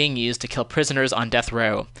now being used to kill prisoners on death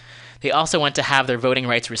row. They also want to have their voting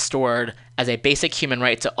rights restored as a basic human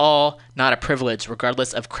right to all, not a privilege,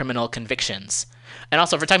 regardless of criminal convictions. And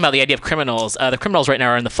also, if we're talking about the idea of criminals, the criminals right now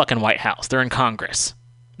are in the fucking White House. They're in Congress.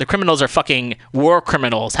 The criminals are fucking war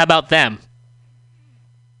criminals. How about them?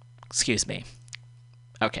 Excuse me.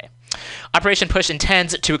 Okay. Operation Push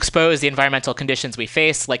intends to expose the environmental conditions we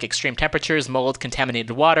face, like extreme temperatures, mold,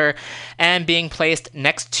 contaminated water, and being placed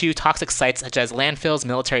next to toxic sites such as landfills,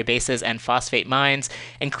 military bases, and phosphate mines,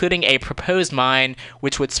 including a proposed mine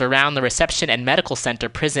which would surround the reception and medical center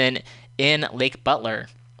prison in Lake Butler.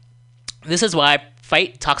 This is why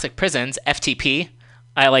Fight Toxic Prisons, FTP,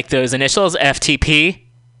 I like those initials, FTP,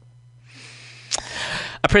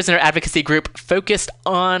 a prisoner advocacy group focused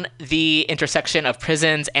on the intersection of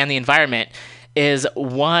prisons and the environment, This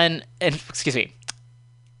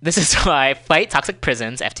is why Fight Toxic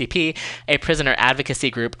Prisons, FTP, a prisoner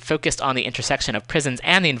advocacy group focused on the intersection of prisons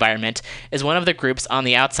and the environment, is one of the groups on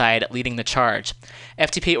the outside leading the charge.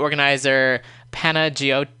 FTP organizer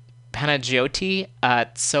Panagiotis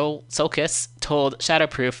Solkis told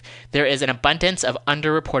Shadowproof there is an abundance of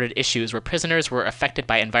underreported issues where prisoners were affected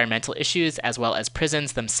by environmental issues as well as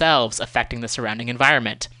prisons themselves affecting the surrounding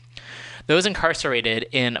environment. Those incarcerated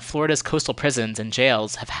in Florida's coastal prisons and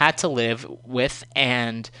jails have had to live with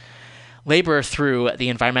and labor through the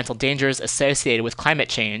environmental dangers associated with climate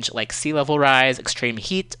change, like sea level rise, extreme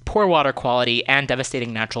heat, poor water quality, and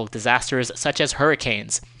devastating natural disasters such as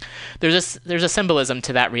hurricanes. There's a symbolism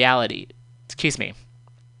to that reality. Excuse me.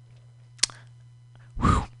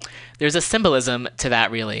 There's a symbolism to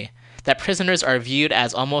that, really. That prisoners are viewed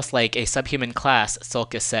as almost like a subhuman class,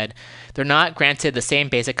 Solkis said. They're not granted the same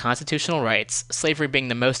basic constitutional rights, slavery being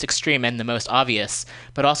the most extreme and the most obvious,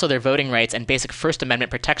 but also their voting rights and basic First Amendment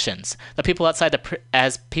protections. As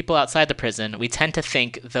people outside the prison, we tend to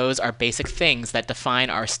think those are basic things that define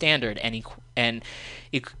our standard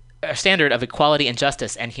our standard of equality and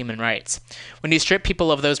justice and human rights. When you strip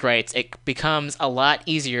people of those rights, it becomes a lot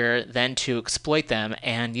easier then to exploit them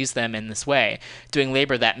and use them in this way, doing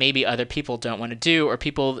labor that maybe other people don't want to do or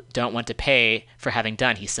people don't want to pay for having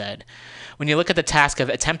done, he said. When you look at the task of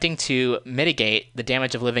attempting to mitigate the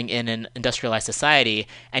damage of living in an industrialized society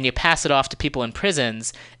and you pass it off to people in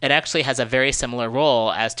prisons, it actually has a very similar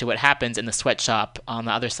role as to what happens in the sweatshop on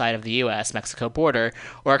the other side of the U.S.-Mexico border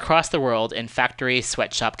or across the world in factory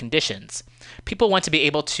sweatshop conditions. People want to be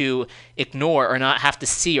able to ignore or not have to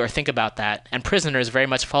see or think about that, and prisoners very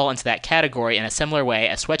much fall into that category in a similar way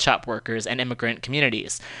as sweatshop workers and immigrant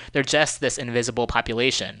communities. They're just this invisible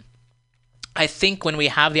population. I think when we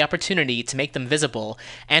have the opportunity to make them visible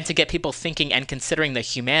and to get people thinking and considering the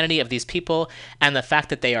humanity of these people and the fact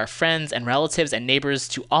that they are friends and relatives and neighbors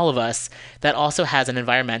to all of us, that also has an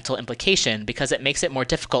environmental implication because it makes it more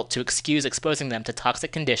difficult to excuse exposing them to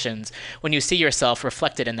toxic conditions when you see yourself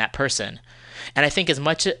reflected in that person. And I think as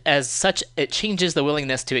much as such, it changes the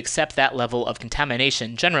willingness to accept that level of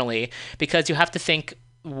contamination generally, because you have to think,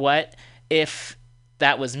 what if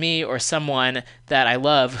that was me or someone that I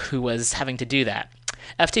love who was having to do that?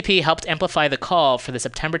 FTP helped amplify the call for the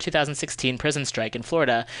September 2016 prison strike in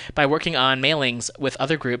Florida by working on mailings with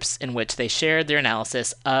other groups in which they shared their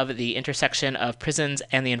analysis of the intersection of prisons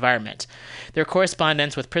and the environment. Their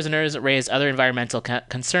correspondence with prisoners raised other environmental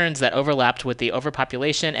concerns that overlapped with the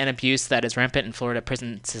overpopulation and abuse that is rampant in Florida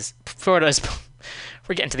prisons. We're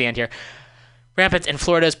getting to the end here. Rampant in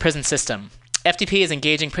Florida's prison system. FTP is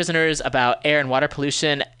engaging prisoners about air and water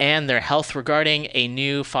pollution and their health regarding a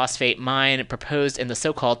new phosphate mine proposed in the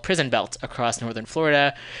so-called prison belt across northern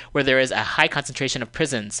Florida, where there is a high concentration of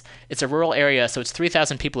prisons. It's a rural area, so it's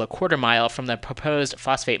 3,000 people a quarter mile from the proposed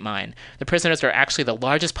phosphate mine. The prisoners are actually the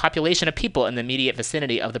largest population of people in the immediate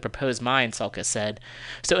vicinity of the proposed mine, Salka said.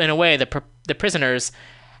 So in a way, the prisoners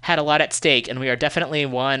had a lot at stake, and we are definitely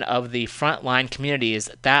one of the frontline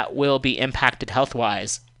communities that will be impacted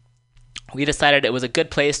health-wise. We decided it was a good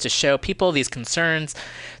place to show people these concerns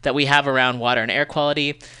that we have around water and air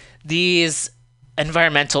quality. These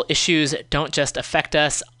environmental issues don't just affect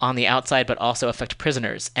us on the outside, but also affect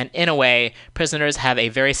prisoners. And in a way, prisoners have a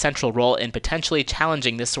very central role in potentially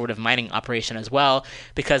challenging this sort of mining operation as well,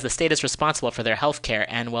 because the state is responsible for their health care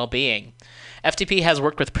and well-being. FTP has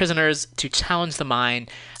worked with prisoners to challenge the mine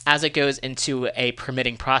as it goes into a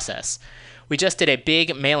permitting process. We just did a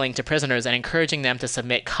big mailing to prisoners and encouraging them to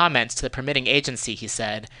submit comments to the permitting agency, he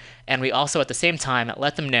said, and we also at the same time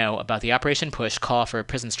let them know about the Operation Push call for a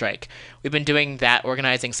prison strike. We've been doing that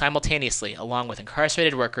organizing simultaneously, along with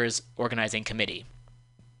Incarcerated Workers Organizing Committee.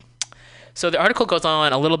 So the article goes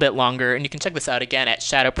on a little bit longer, and you can check this out again at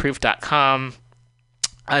shadowproof.com.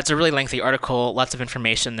 It's a really lengthy article, lots of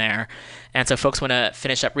information there, and so folks want to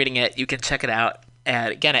finish up reading it, you can check it out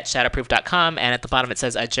And again, at shadowproof.com. And at the bottom it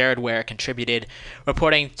says, Jared Ware contributed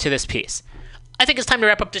reporting to this piece. I think it's time to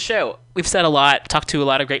wrap up the show. We've said a lot, talked to a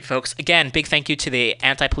lot of great folks. Again, big thank you to the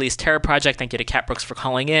Anti-Police Terror Project. Thank you to Kat Brooks for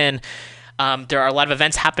calling in. There are a lot of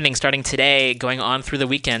events happening starting today, going on through the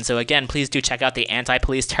weekend. So again, please do check out the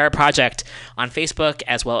Anti-Police Terror Project on Facebook,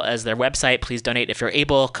 as well as their website. Please donate if you're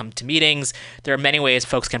able. Come to meetings. There are many ways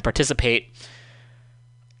folks can participate.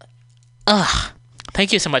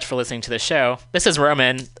 Thank you so much for listening to the show. This is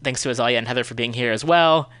Roman. Thanks to Azalea and Heather for being here as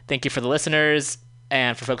well. Thank you for the listeners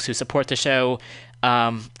and for folks who support the show.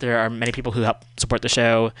 There are many people who help support the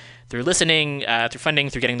show through listening, through funding,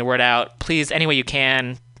 through getting the word out. Please, any way you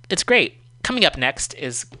can. It's great. Coming up next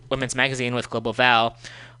is Women's Magazine with Global Val,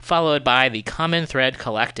 followed by the Common Thread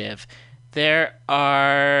Collective. There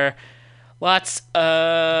are lots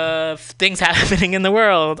of things happening in the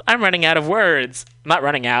world. I'm running out of words. I'm not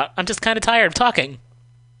running out. I'm just kind of tired of talking.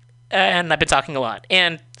 And I've been talking a lot.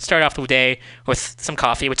 And start off the day with some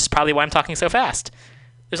coffee, which is probably why I'm talking so fast.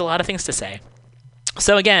 There's a lot of things to say.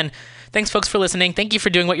 So again, thanks folks for listening. Thank you for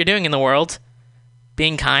doing what you're doing in the world.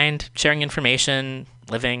 Being kind, sharing information,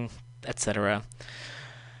 living, etc.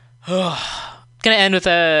 Gonna end with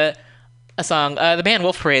a song. The band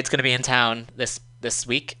Wolf Parade's gonna be in town this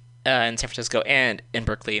week in San Francisco and in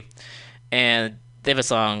Berkeley, and they have a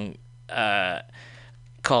song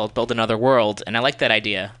called "Build Another World," and I like that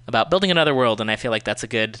idea about building another world, and I feel like that's a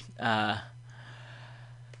good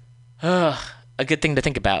thing to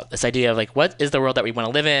think about. This idea of like, what is the world that we want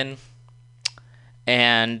to live in,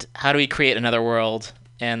 and how do we create another world?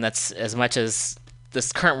 And that's as much as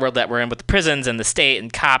this current world that we're in with the prisons and the state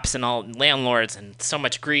and cops and all landlords and so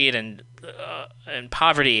much greed and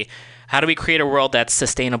poverty. How do we create a world that's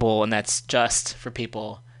sustainable and that's just for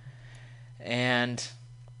people? And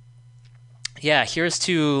yeah, here's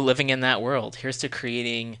to living in that world. Here's to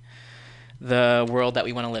creating the world that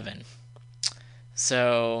we want to live in.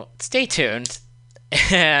 So stay tuned,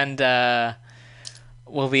 and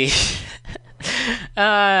we'll be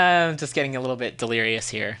just getting a little bit delirious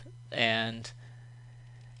here, and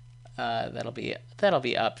that'll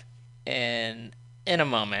be up in a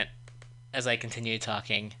moment as I continue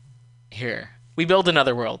talking here. We build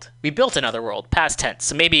another world. We built another world, past tense,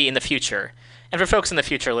 so maybe in the future. And for folks in the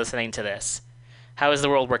future listening to this, how is the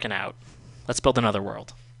world working out? Let's build another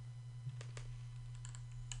world.